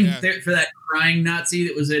 The same for that crying Nazi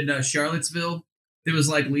that was in Charlottesville. That was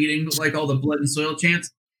like leading like all the blood and soil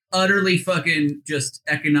chants. Utterly fucking just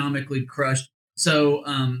economically crushed. So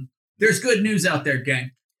there's good news out there,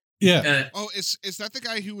 gang. Yeah. Is that the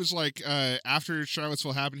guy who was like after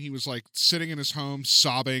Charlottesville happened, he was like sitting in his home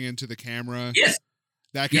sobbing into the camera? Yes.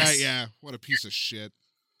 That guy, yeah. What a piece of shit.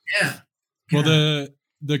 Yeah. Well,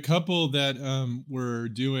 the couple that were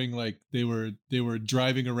doing like they were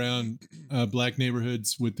driving around black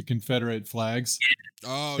neighborhoods with the Confederate flags.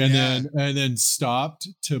 Oh, and then stopped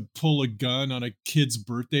to pull a gun on a kid's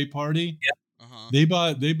birthday party. Yeah. Uh-huh. They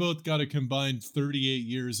both got a combined 38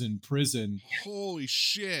 years in prison. Holy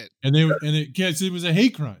shit. And it was a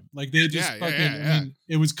hate crime. Like they just I mean,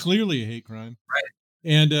 it was clearly a hate crime. Right.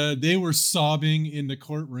 And they were sobbing in the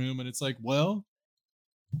courtroom, and it's like, well,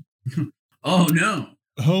 oh no.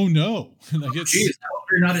 Oh no. Like I hope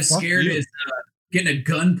you're not as scared as getting a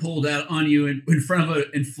gun pulled out on you in front of an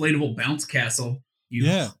inflatable bounce castle. You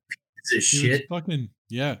piece of shit. Fucking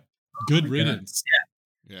good riddance.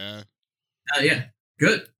 Yeah. Yeah.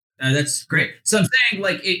 Good. That's great. So I'm saying,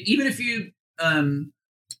 like, even if you're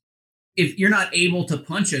not able to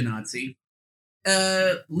punch a Nazi,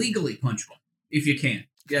 legally punch one if you can.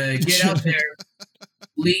 Get out there,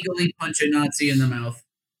 legally punch a Nazi in the mouth.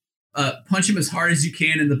 Punch him as hard as you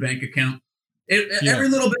can in the bank account. Every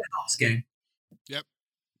little bit helps, gang. Yep.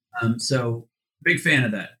 So big fan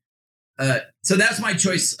of that. So that's my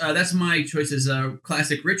choice. That's my choice is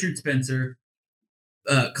classic Richard Spencer,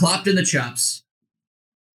 clopped in the chops,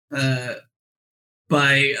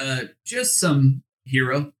 by just some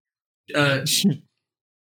hero. I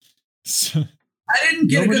didn't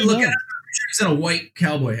get a good look at him. I'm sure he's in a white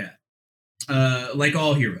cowboy hat, like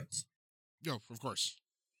all heroes. No, of course.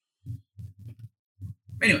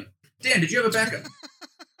 Anyway, Dan, did you have a backup?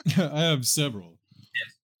 I have several.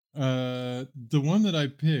 Yes. The one that I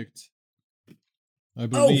picked, I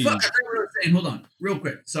believe. Oh, fuck. I thought we were saying, hold on, real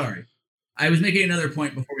quick. Sorry. I was making another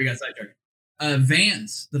point before we got sidetracked.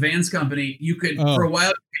 Vans, the Vans company, you could, for a while,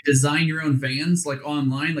 you could design your own Vans, like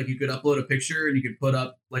online. Like you could upload a picture and you could put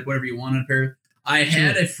up like whatever you want on a pair. I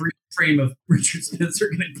had a free frame of Richard Spencer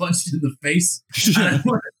getting punched in the face. And I wanted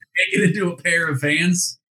to make it into a pair of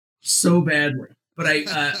Vans so badly. But I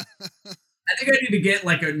think I need to get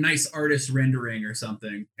like a nice artist rendering or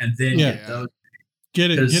something, and then get those.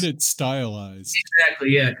 Get it stylized.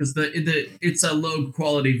 Exactly, yeah, because it's a low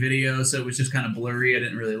quality video, so it was just kind of blurry. I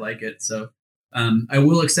didn't really like it, so I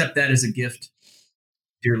will accept that as a gift,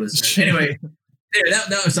 dear listener. Anyway,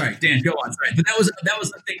 that was sorry, Dan, go on. Sorry, but that was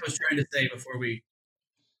the thing I was trying to say before we.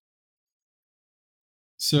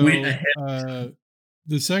 So went ahead.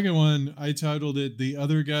 The second one, I titled it "The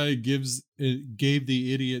Other Guy Gave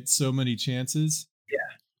the Idiot So Many Chances."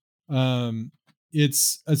 Yeah.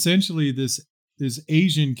 It's essentially this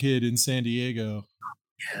Asian kid in San Diego.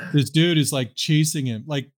 Yeah. This dude is like chasing him,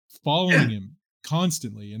 like following him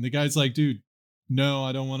constantly. And the guy's like, dude, no,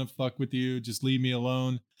 I don't want to fuck with you. Just leave me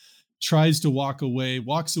alone. Tries to walk away,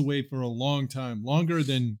 walks away for a long time, longer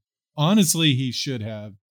than honestly he should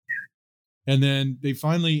have. And then they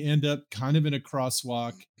finally end up kind of in a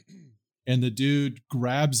crosswalk, and the dude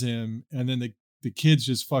grabs him, and then the kid's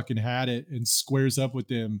just fucking had it and squares up with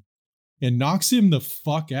him and knocks him the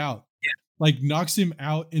fuck out. Like knocks him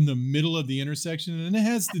out in the middle of the intersection. And it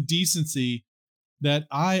has the decency that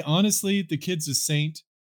the kid's a saint.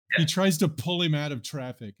 He tries to pull him out of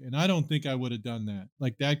traffic. And I don't think I would have done that.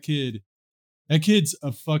 Like that kid's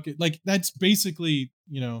a fucking, like, that's basically,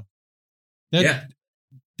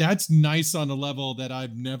 that's nice on a level that I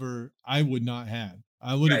would not have.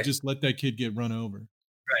 I would have just let that kid get run over.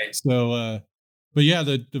 Right. So, but yeah,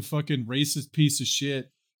 the fucking racist piece of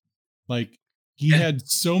shit, like, he had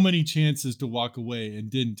so many chances to walk away and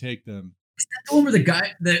didn't take them. Is that the one where the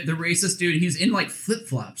guy, the racist dude, he's in like flip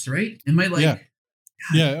flops, right? Am I like?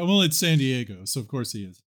 Yeah. Well, it's San Diego, so of course he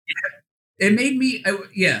is. Yeah. It made me.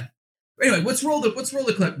 Anyway, let's roll the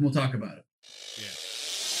clip and we'll talk about it.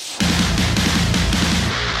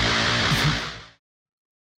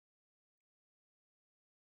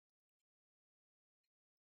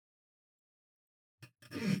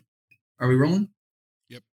 Yeah. Are we rolling?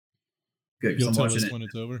 Good. You'll I'm tell watching us it when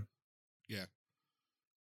it's over. Yeah.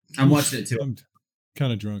 I'm watching it too. I'm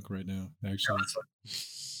kind of drunk right now, actually.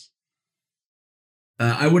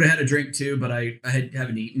 I would have had a drink too, but I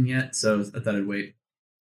haven't eaten yet, so I thought I'd wait.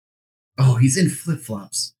 Oh, he's in flip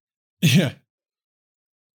flops. Yeah.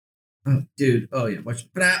 Oh, dude. Oh yeah.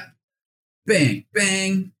 Watch. Bang,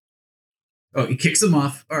 bang. Oh, he kicks him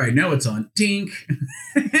off. All right, now it's on. Tink.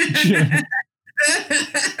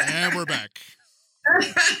 And we're back.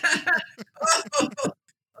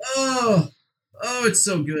 oh, it's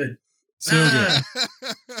so good. So good. My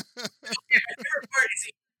favorite part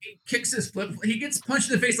is he kicks his flip. He gets punched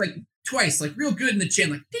in the face like twice, like real good in the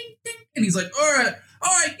chin, like ding, ding. And he's like, all right,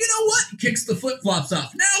 you know what? He kicks the flip flops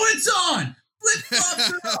off. Now it's on. Flip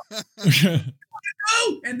flops off.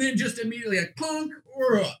 Oh, and then just immediately like punk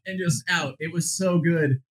and just out. It was so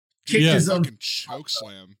good. Kicked his own choke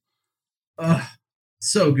slam.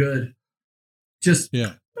 So good. Just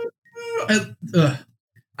I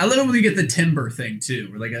love it when you get the timber thing too,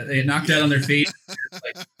 where like they knocked out on their feet.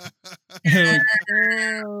 You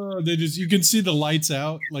can see the lights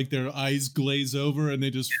out, like their eyes glaze over and they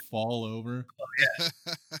just fall over. Oh,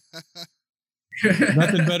 yeah.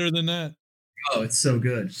 Nothing better than that. Oh, it's so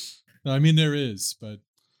good. I mean, there is, but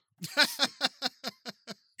that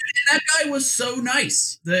guy was so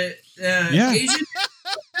nice. The Asian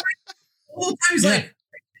the whole time he's like,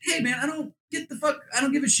 "Hey man, I don't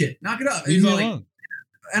give a shit. Knock it up." And he's all like,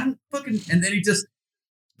 "I don't fucking," and then he just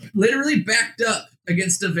literally backed up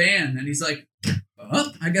against a van, and he's like,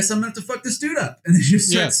 "Oh, I guess I'm gonna have to fuck this dude up," and then he just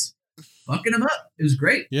starts fucking him up. It was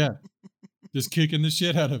great. Yeah, just kicking the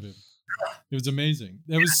shit out of him. It was amazing.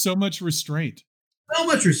 There was so much restraint. So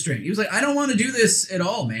much restraint. He was like, "I don't want to do this at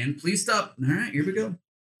all, man. Please stop." All right, here we go.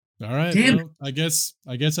 All right. Damn. Well, I guess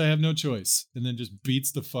I have no choice. And then just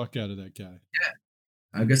beats the fuck out of that guy. Yeah.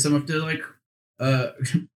 I guess I'm gonna have to like gonna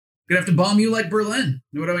have to bomb you like Berlin.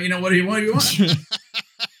 What do you want?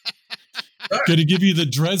 Gonna give you the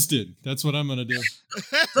Dresden. That's what I'm gonna do.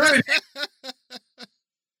 Sorry.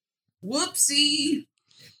 Whoopsie.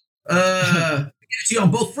 Get you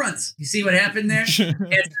on both fronts. You see what happened there? It's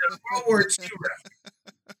World War II.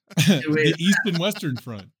 The East and Western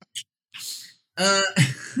Front.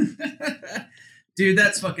 Dude,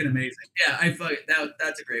 that's fucking amazing. Yeah,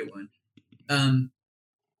 that's a great one.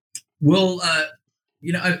 We'll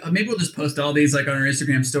maybe we'll just post all these like on our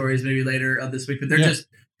Instagram stories maybe later this week, but they're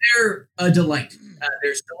a delight.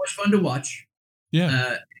 They're so much fun to watch.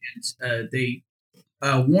 Yeah. And they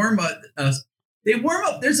warm up. They warm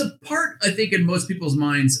up. There's a part I think in most people's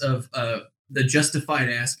minds of the justified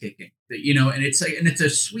ass kicking that and it's like, and it's a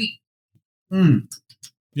sweet,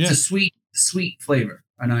 it's a sweet flavor,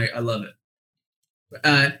 and I love it.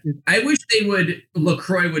 I wish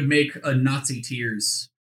LaCroix would make a Nazi Tears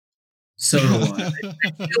soda water.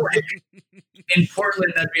 I feel like in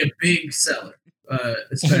Portland that'd be a big seller.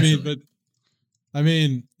 Especially. I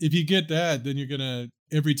mean, if you get that, then you're gonna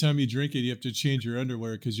every time you drink it, you have to change your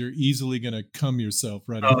underwear because you're easily gonna cum yourself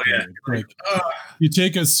right after. Like you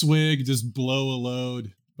take a swig, just blow a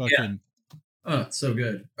load. Fucking. Oh, it's so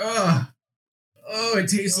good. Oh, it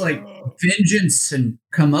tastes like vengeance and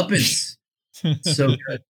comeuppance. So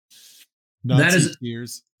good.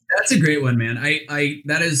 Tears. That's a great one, man.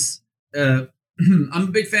 That is I'm a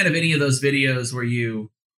big fan of any of those videos where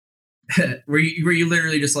you where you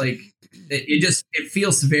literally just like it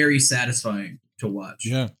feels very satisfying to watch.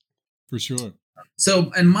 Yeah, for sure.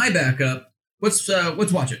 So, and my backup, let's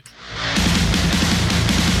watch it.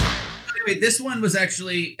 Anyway, this one was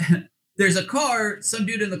actually there's a car. Some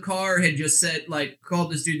dude in the car had just said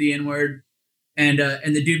called this dude the N-word, and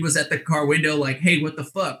the dude was at the car window like, "Hey, what the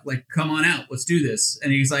fuck? Like, come on out, let's do this."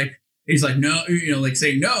 And he's like, "No," like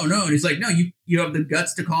saying no, and he's like, "No, you have the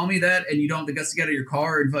guts to call me that, and you don't have the guts to get out of your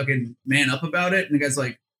car and fucking man up about it." And the guy's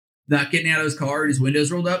like, not getting out of his car, and his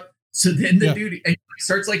windows rolled up. So then the dude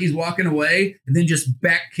starts like he's walking away, and then just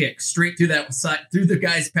back kick straight through that side, through the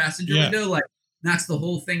guy's passenger window, like knocks the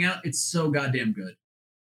whole thing out. It's so goddamn good.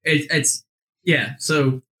 It's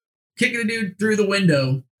So kicking a dude through the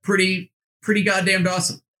window, pretty goddamn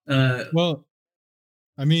awesome. Well,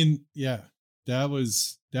 I mean, yeah, that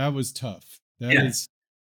was tough. That is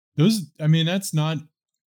those. I mean, that's not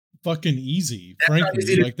fucking easy, frankly.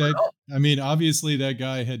 Easy like that. I mean, obviously, that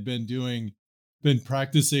guy had been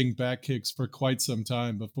practicing back kicks for quite some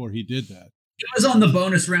time before he did that. He was on the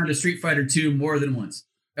bonus round of Street Fighter 2 more than once.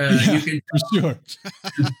 You can for sure.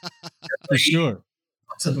 For sure.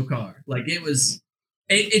 Of a car, like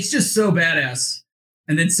it's just so badass.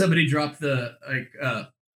 And then somebody dropped the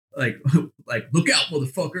like look out,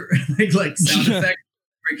 motherfucker, like sound effect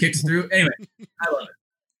where it kicks through. Anyway, I love it.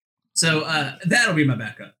 So that'll be my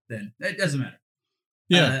backup. Then it doesn't matter.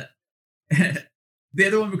 Yeah. The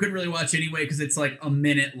other one we couldn't really watch anyway because it's like a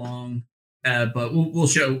minute long. But we'll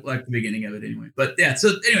show like the beginning of it anyway. But yeah.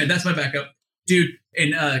 So anyway, that's my backup, dude.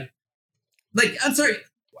 And I'm sorry.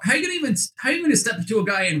 How you gonna step into a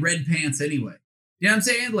guy in red pants anyway? You know what I'm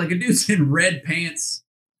saying? Like a dude's in red pants,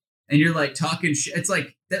 and you're like talking shit. It's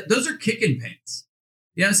like those are kicking pants.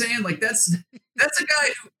 You know what I'm saying? Like that's a guy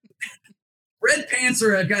who red pants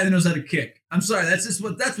are a guy that knows how to kick. I'm sorry, that's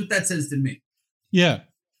what that says to me. Yeah,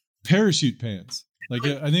 parachute pants. Like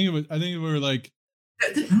I think we were like.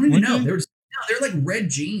 I don't even know. They're like red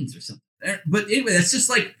jeans or something. But anyway, that's just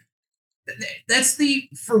like. That's the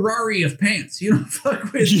Ferrari of pants. You don't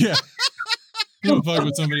fuck with. Yeah. You don't fuck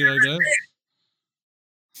with somebody like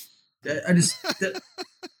that. I'm sorry.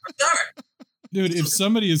 Dude, if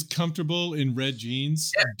somebody is comfortable in red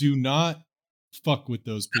jeans, do not fuck with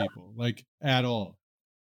those people, like at all.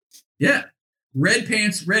 Yeah. Red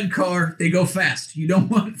pants, red car, they go fast. You don't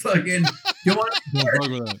want fucking. You don't fuck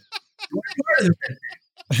with that.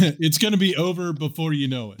 It's going to be over before you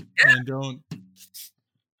know it. Yeah. And don't.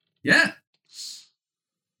 Yeah.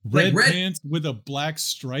 Red pants with a black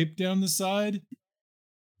stripe down the side,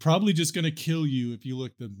 probably just going to kill you if you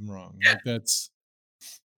look at them wrong. Yeah. Like that's.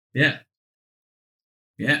 Yeah.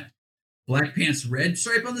 Yeah. Black pants, red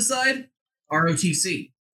stripe on the side,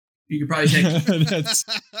 ROTC. You could probably take. That's.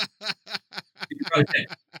 You could probably take.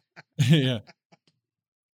 Yeah.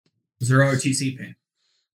 Those are ROTC pants.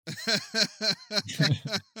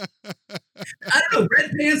 I don't know.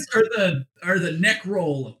 Red pants are the neck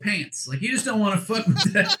roll of pants. Like you just don't want to fuck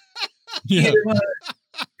with that. Yeah. You're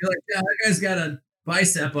like, yeah, that guy's got a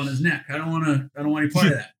bicep on his neck. I don't want any part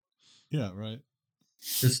of that. Yeah, right.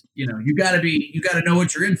 Just you gotta know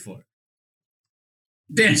what you're in for.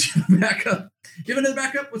 Dan, back up. Give another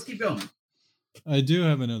backup. Let's keep going. I do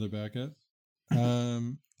have another backup.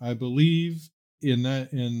 I believe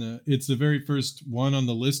it's the very first one on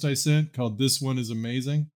the list I sent called "This One Is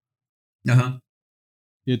Amazing."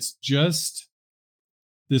 It's just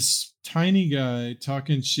this tiny guy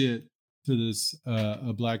talking shit to this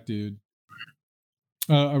a black dude.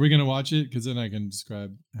 Are we gonna watch it? Because then I can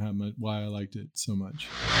describe why I liked it so much.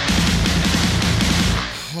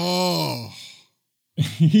 Oh,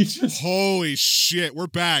 holy shit! We're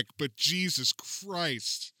back, but Jesus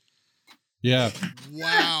Christ! Yeah.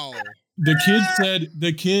 Wow. The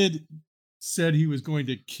kid said he was going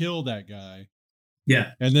to kill that guy.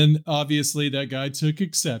 Yeah. And then obviously that guy took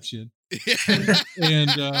exception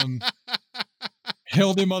and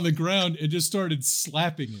held him on the ground and just started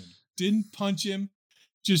slapping him. Didn't punch him,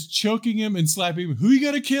 just choking him and slapping him. Who you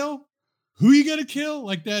gonna kill? Who you gonna kill?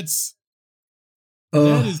 Like that is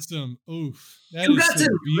some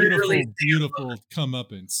beautiful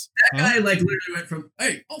comeuppance. That guy like literally went from,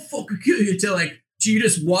 hey, I'll fucking kill you, to like, you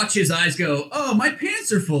just watch his eyes go, oh, my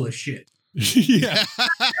pants are full of shit. Yeah.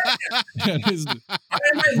 That is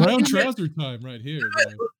brown trouser time right here. I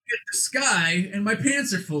look at the sky and my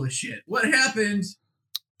pants are full of shit. What happened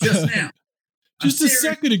just now? Just a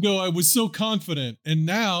second ago, I was so confident. And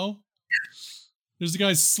now there's a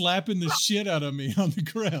guy slapping the shit out of me on the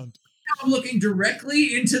ground. Now I'm looking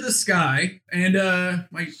directly into the sky and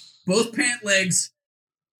my both pant legs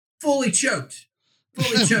fully choked.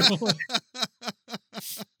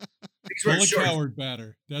 He's Full wearing of shorts. coward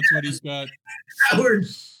batter. That's what he's got. Howard.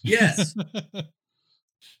 Yes.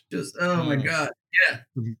 Just oh my god. Yeah.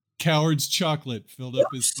 Coward's chocolate filled up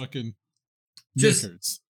his fucking Just-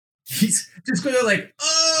 knickers. He's just going to like,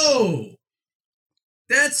 oh,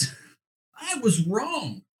 I was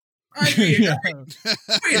wrong. Yeah. Wait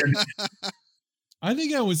a minute. I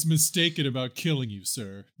think I was mistaken about killing you,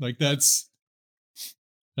 sir. Like that's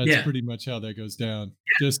Yeah. pretty much how that goes down.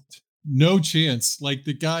 Just no chance. Like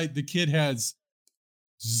the kid has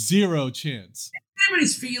zero chance.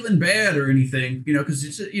 Anybody's feeling bad or anything, because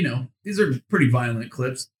these are pretty violent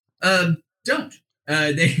clips. Don't.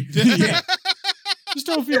 They Yeah. Just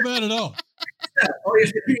don't feel bad at all. all you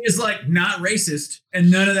have to be is like not racist, and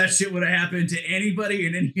none of that shit would have happened to anybody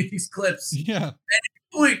in any of these clips. Yeah.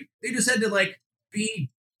 Point. They just had to like be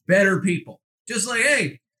better people. Just like,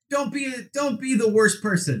 hey, don't be the worst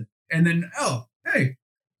person. And then, oh, hey,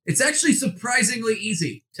 it's actually surprisingly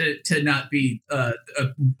easy to not be a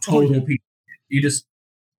total piece. You just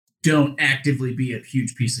don't actively be a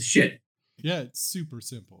huge piece of shit. Yeah, it's super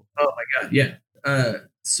simple. Oh my god, yeah.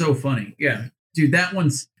 So funny. Yeah. Dude, that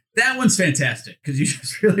one's fantastic because you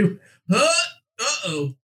just really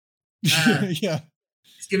uh-oh. Yeah.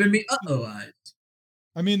 It's giving me uh-oh eyes.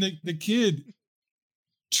 I mean, the kid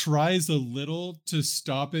tries a little to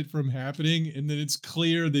stop it from happening, and then it's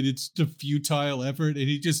clear that it's a futile effort, and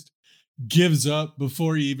he just gives up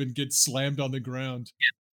before he even gets slammed on the ground. Yeah.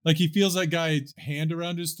 Like he feels that guy's hand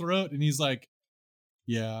around his throat, and he's like,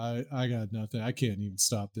 yeah, I got nothing. I can't even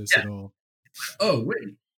stop this at all. Oh,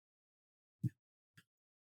 wait.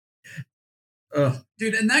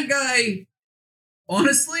 Dude, and that guy,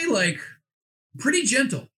 honestly, like, pretty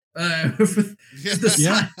gentle. With the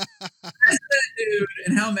Yeah. sign. That dude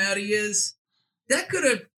and how mad he is, that could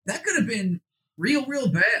have been real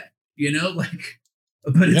bad, like,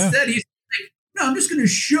 but instead he's like, no, I'm just going to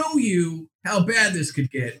show you how bad this could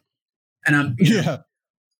get, and I'm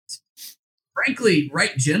frankly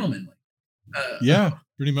right gentlemanly. Yeah,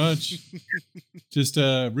 pretty much. Just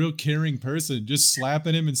a real caring person, just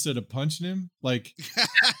slapping him instead of punching him. Like,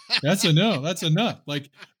 that's a no. That's a nut. Like,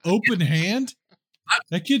 open hand.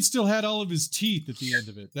 That kid still had all of his teeth at the end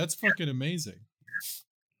of it. That's fucking amazing.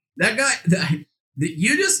 That guy,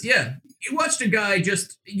 you watched a guy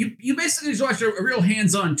you basically just watched a real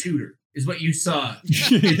hands-on tutor is what you saw.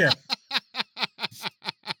 Yeah.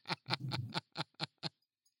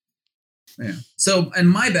 Yeah. So, and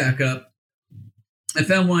my backup, I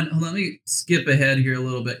found one. Let me skip ahead here a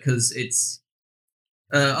little bit because it's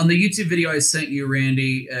on the YouTube video I sent you,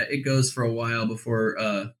 Randy. It goes for a while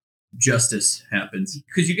before justice happens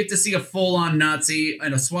because you get to see a full-on Nazi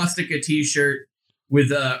in a swastika T-shirt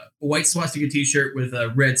with a white swastika T-shirt with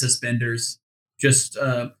red suspenders. Just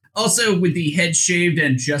also with the head shaved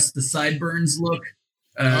and just the sideburns look.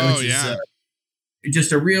 Which is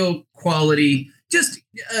just a real quality. Just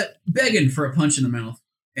begging for a punch in the mouth,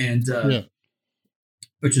 and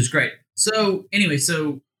which is great. So anyway,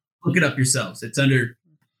 look it up yourselves. It's under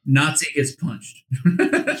Nazi gets punched.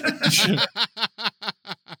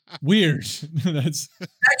 Weird. That's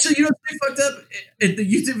actually, you know what's fucked up? The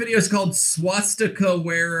YouTube video is called "Swastika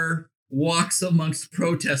Wearer Walks Amongst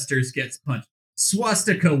Protesters Gets Punched."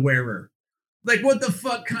 Swastika wearer. Like, what the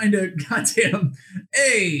fuck kind of goddamn...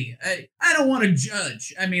 Hey, I don't want to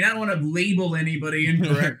judge. I mean, I don't want to label anybody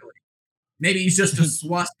incorrectly. Maybe he's just a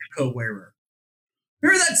swastika wearer.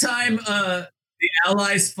 Remember that time the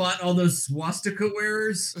Allies fought all those swastika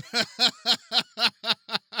wearers?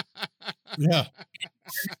 Yeah.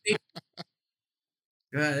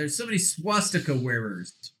 There's so many swastika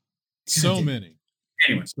wearers. So many.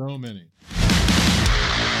 Anyway. So many.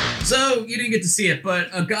 So you didn't get to see it,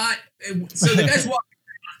 but the guy's walking.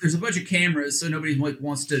 There's a bunch of cameras, so nobody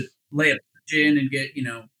wants to lay a punch in and get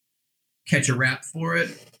catch a rap for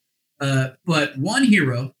it. But one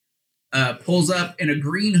hero pulls up in a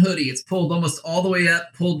green hoodie. It's pulled almost all the way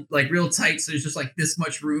up, pulled like real tight, so there's just like this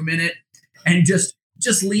much room in it, and just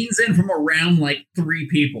leans in from around like three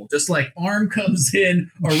people. Just like arm comes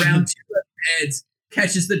in around two heads,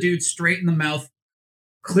 catches the dude straight in the mouth,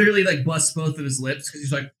 clearly like busts both of his lips because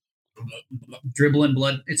he's like dribbling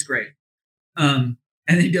blood. It's great. And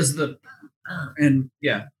then he does the and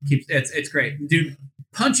yeah, keeps it's great. Dude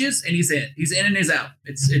punches and he's in and he's out.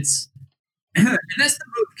 It's and that's the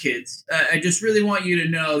move, kids. I just really want you to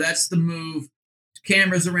know that's the move.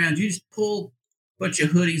 Cameras around you, just pull a bunch of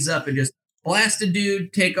hoodies up and just blast a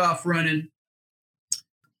dude, take off running,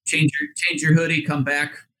 change your hoodie, come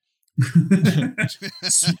back.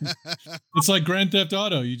 It's like Grand Theft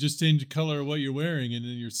Auto. You just change the color of what you're wearing and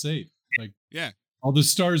then you're safe. Like, yeah, all the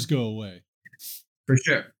stars go away. For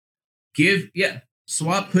sure.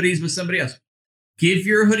 swap hoodies with somebody else. Give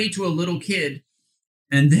your hoodie to a little kid,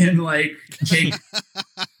 and then like take.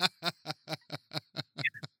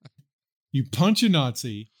 You punch a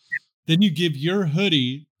Nazi, then you give your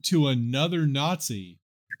hoodie to another Nazi,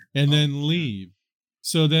 and then leave.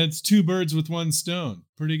 So that's 2 birds with 1 stone.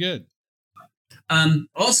 Pretty good.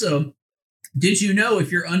 Also, did you know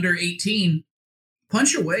if you're under 18,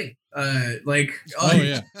 punch away?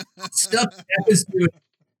 Yeah. Stuff happens to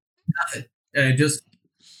nothing. Just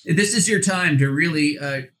this is your time to really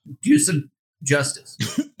do some justice.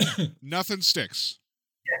 Nothing sticks.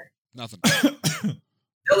 Yeah. Nothing.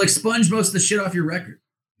 They'll expunge most of the shit off your record.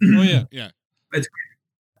 Oh yeah. Yeah. That's great.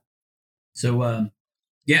 So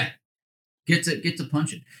yeah. Get to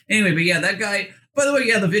punching. Anyway, but yeah, that guy, by the way,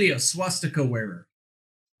 yeah, the video, swastika wearer.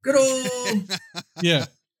 Good old Yeah.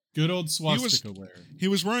 Good old swastika wearer. He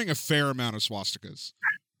was wearing a fair amount of swastikas.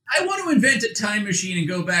 I want to invent a time machine and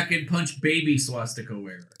go back and punch baby swastika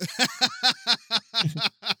wearer.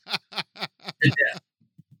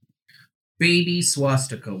 Baby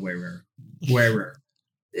swastika wearer. Wearer.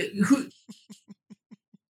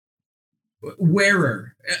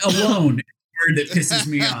 Alone is the word that pisses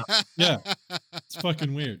me off. Yeah. It's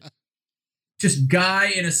fucking weird. Just guy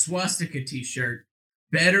in a swastika t-shirt.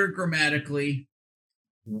 Better grammatically.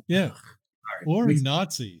 Yeah. Right. Or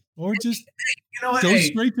Nazi. Or just you know what? go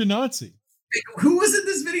straight to Nazi. Who was in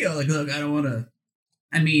this video? Like, look, I don't want to.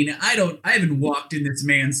 I mean, I haven't walked in this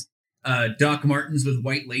man's Doc Martens with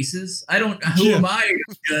white laces. I don't. Who am I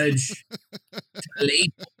to judge?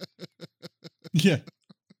 Yeah.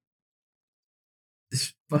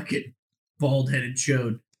 This fucking bald-headed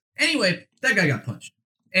chode. Anyway, that guy got punched,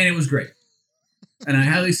 and it was great. And I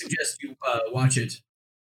highly suggest you watch it.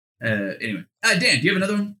 Anyway, Dan, do you have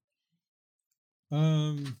another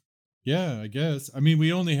one? Yeah, I guess. I mean,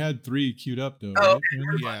 we only had 3 queued up though. Oh,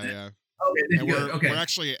 right? Yeah. Okay, And good. we're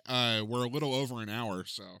actually we're a little over an hour,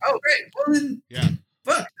 so. Oh, great. Well then, yeah.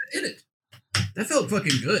 Fuck, I did it. That felt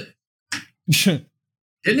fucking good. Didn't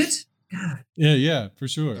it? God. Yeah, for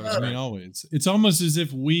sure. I mean, always. It's almost as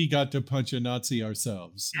if we got to punch a Nazi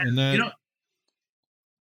ourselves, and that.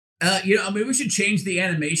 I mean, we should change the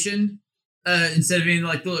animation instead of being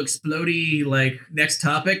like little explodey, like next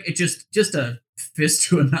topic. It just a fist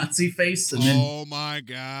to a Nazi face, and oh my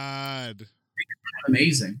god,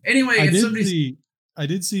 amazing. Anyway, I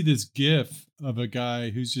did see this GIF of a guy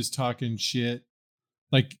who's just talking shit,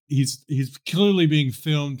 like he's clearly being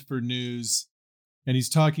filmed for news, and he's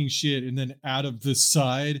talking shit, and then out of the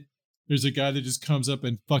side, there's a guy that just comes up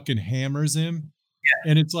and fucking hammers him,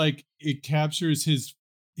 and it's like it captures his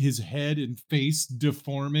head and face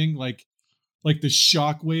deforming, like the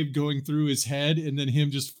shockwave going through his head, and then him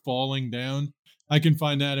just falling down. I can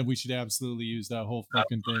find that, and we should absolutely use that whole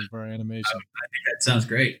fucking thing for our animation. I think that sounds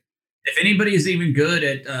great. If anybody is even good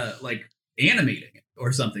at like animating it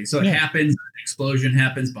or something, so it happens, an explosion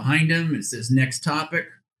happens behind him. It says next topic.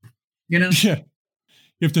 You know? Yeah.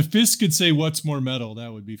 If the fist could say "What's more metal,"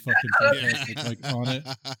 that would be fucking fantastic. Like on it.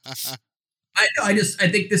 I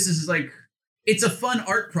think this is like it's a fun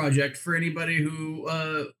art project for anybody who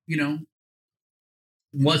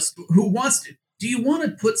wants to. Do you want to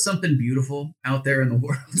put something beautiful out there in the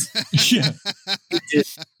world? Yeah.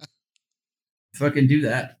 Just fucking do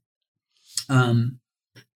that.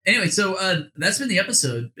 Anyway, so that's been the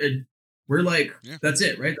episode. We're like, that's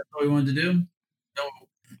it, right? That's all we wanted to do.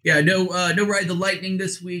 No Ride the Lightning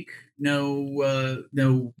this week.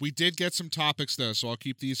 No. We did get some topics though, so I'll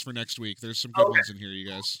keep these for next week. There's some good ones in here, you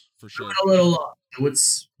guys, for sure. A little long.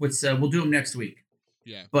 What's we'll do them next week.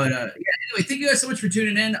 Yeah. But anyway, thank you guys so much for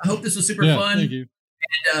tuning in. I hope this was super fun. Thank you.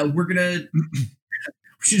 And we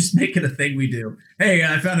should just make it a thing we do. Hey,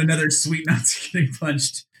 I found another sweet Nazi getting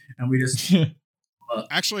punched, and we just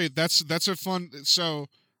actually that's a fun. So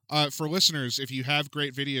for listeners, if you have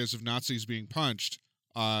great videos of Nazis being punched,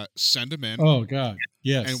 send them in. Oh God,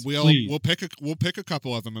 yes. And we'll pick a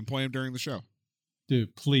couple of them and play them during the show.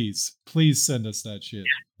 Dude, please send us that shit.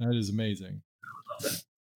 That is amazing. I love that.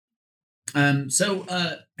 So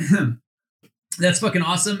that's fucking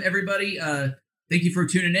awesome, everybody. Thank you for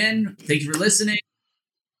tuning in. Thank you for listening.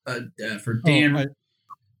 For Dan,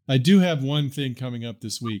 I do have one thing coming up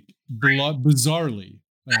this week. Bizarrely,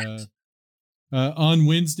 on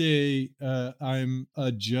Wednesday, I'm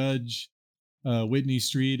a judge. Whitney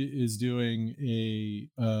Street is doing a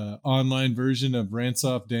online version of Rants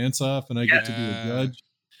Off Dance Off, and I get to be a judge.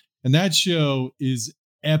 And that show is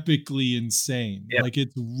epically insane. Like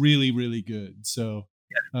it's really, really good. So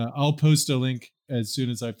I'll post a link as soon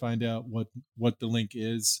as I find out what the link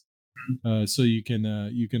is, so you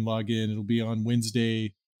can log in. It'll be on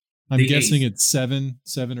Wednesday. I'm guessing 8th. It's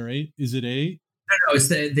 7 or 8. Is it 8? No, it's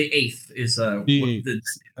the 8th is The 8th.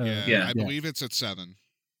 Yeah, I yeah. believe it's at 7.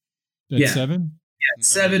 At Yeah. 7? It's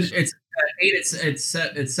 7. It's 8.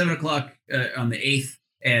 It's 7 o'clock on the 8th,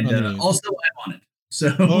 and On the 8th. also I'm on it.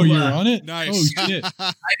 So Oh, you're on it? Nice. Oh shit! I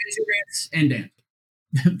get to rant and dance.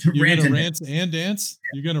 You're Rant gonna and rant and dance?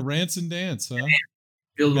 You're gonna rant and dance, huh?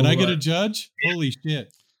 Feel a Can I little, get a judge? Holy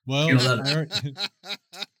shit! Well, You'll love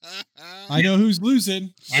I know who's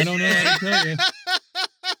losing. I don't know how to tell you.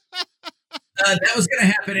 that was going to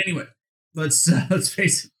happen anyway. Let's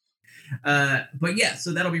face it. But yeah,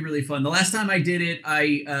 so that'll be really fun. The last time I did it,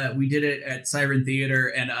 we did it at Siren Theater,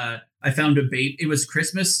 and I found a baby. It was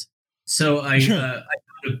Christmas, so I found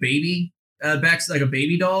a baby like a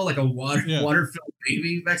baby doll, like a water filled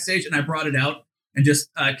baby backstage, and I brought it out and just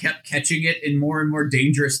kept catching it in more and more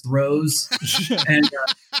dangerous throws. And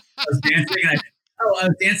I was dancing. And I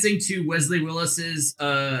was dancing to Wesley Willis's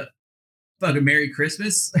 "Fucking Merry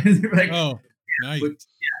Christmas." Like, oh, nice.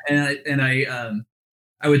 And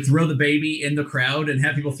I would throw the baby in the crowd and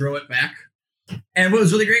have people throw it back. And what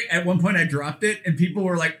was really great, at one point I dropped it and people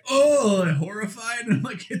were like, "Oh," horrified. And I'm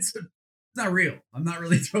like, it's not real. I'm not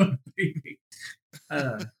really throwing a baby.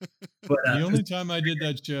 But the only time I did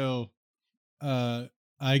that show,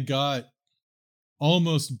 I got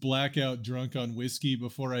almost blackout drunk on whiskey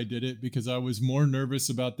before I did it because I was more nervous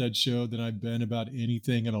about that show than I've been about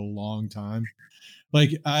anything in a long time.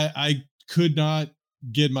 Like I could not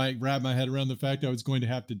wrap my head around the fact I was going to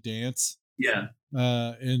have to dance. Yeah.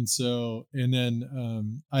 And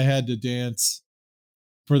then I had to dance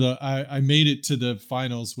for I made it to the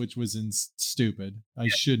finals, which was stupid. I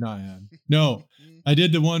should not have. No, I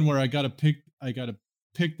did the one where I got to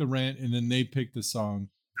pick the rant and then they pick the song.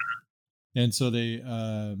 And so they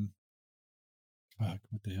fuck,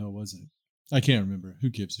 what the hell was it? I can't remember. Who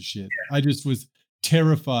gives a shit? Yeah. I just was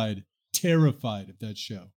terrified of that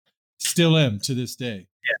show. Still am to this day.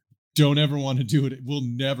 Yeah. Don't ever want to do it. We'll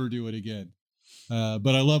never do it again.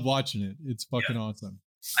 But I love watching it. It's fucking awesome.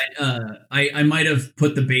 I might have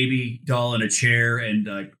put the baby doll in a chair and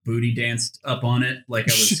booty danced up on it like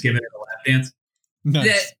I was giving it a lap dance.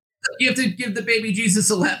 Nice. You have to give the baby Jesus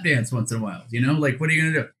a lap dance once in a while, you know? Like, what are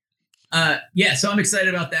you gonna do? Yeah, so I'm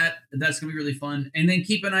excited about that. That's gonna be really fun. And then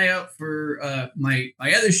keep an eye out for my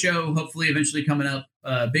other show, hopefully eventually coming up,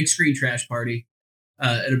 Big Screen Trash Party.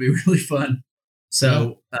 It'll be really fun.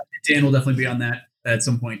 So Dan will definitely be on that at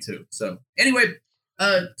some point too. So anyway,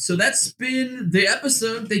 so that's been the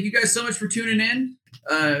episode. Thank you guys so much for tuning in.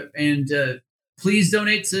 And please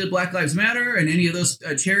donate to Black Lives Matter and any of those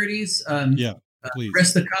charities. Please.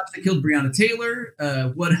 Arrest the cops that killed Breonna Taylor.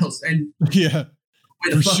 What else? And yeah,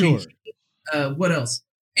 for sure. What else?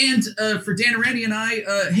 And for Dan and Randy and I,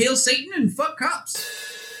 hail Satan and fuck cops.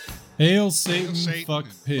 Hail Satan, fuck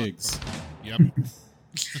pigs. Yep.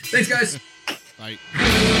 Thanks, guys. Bye.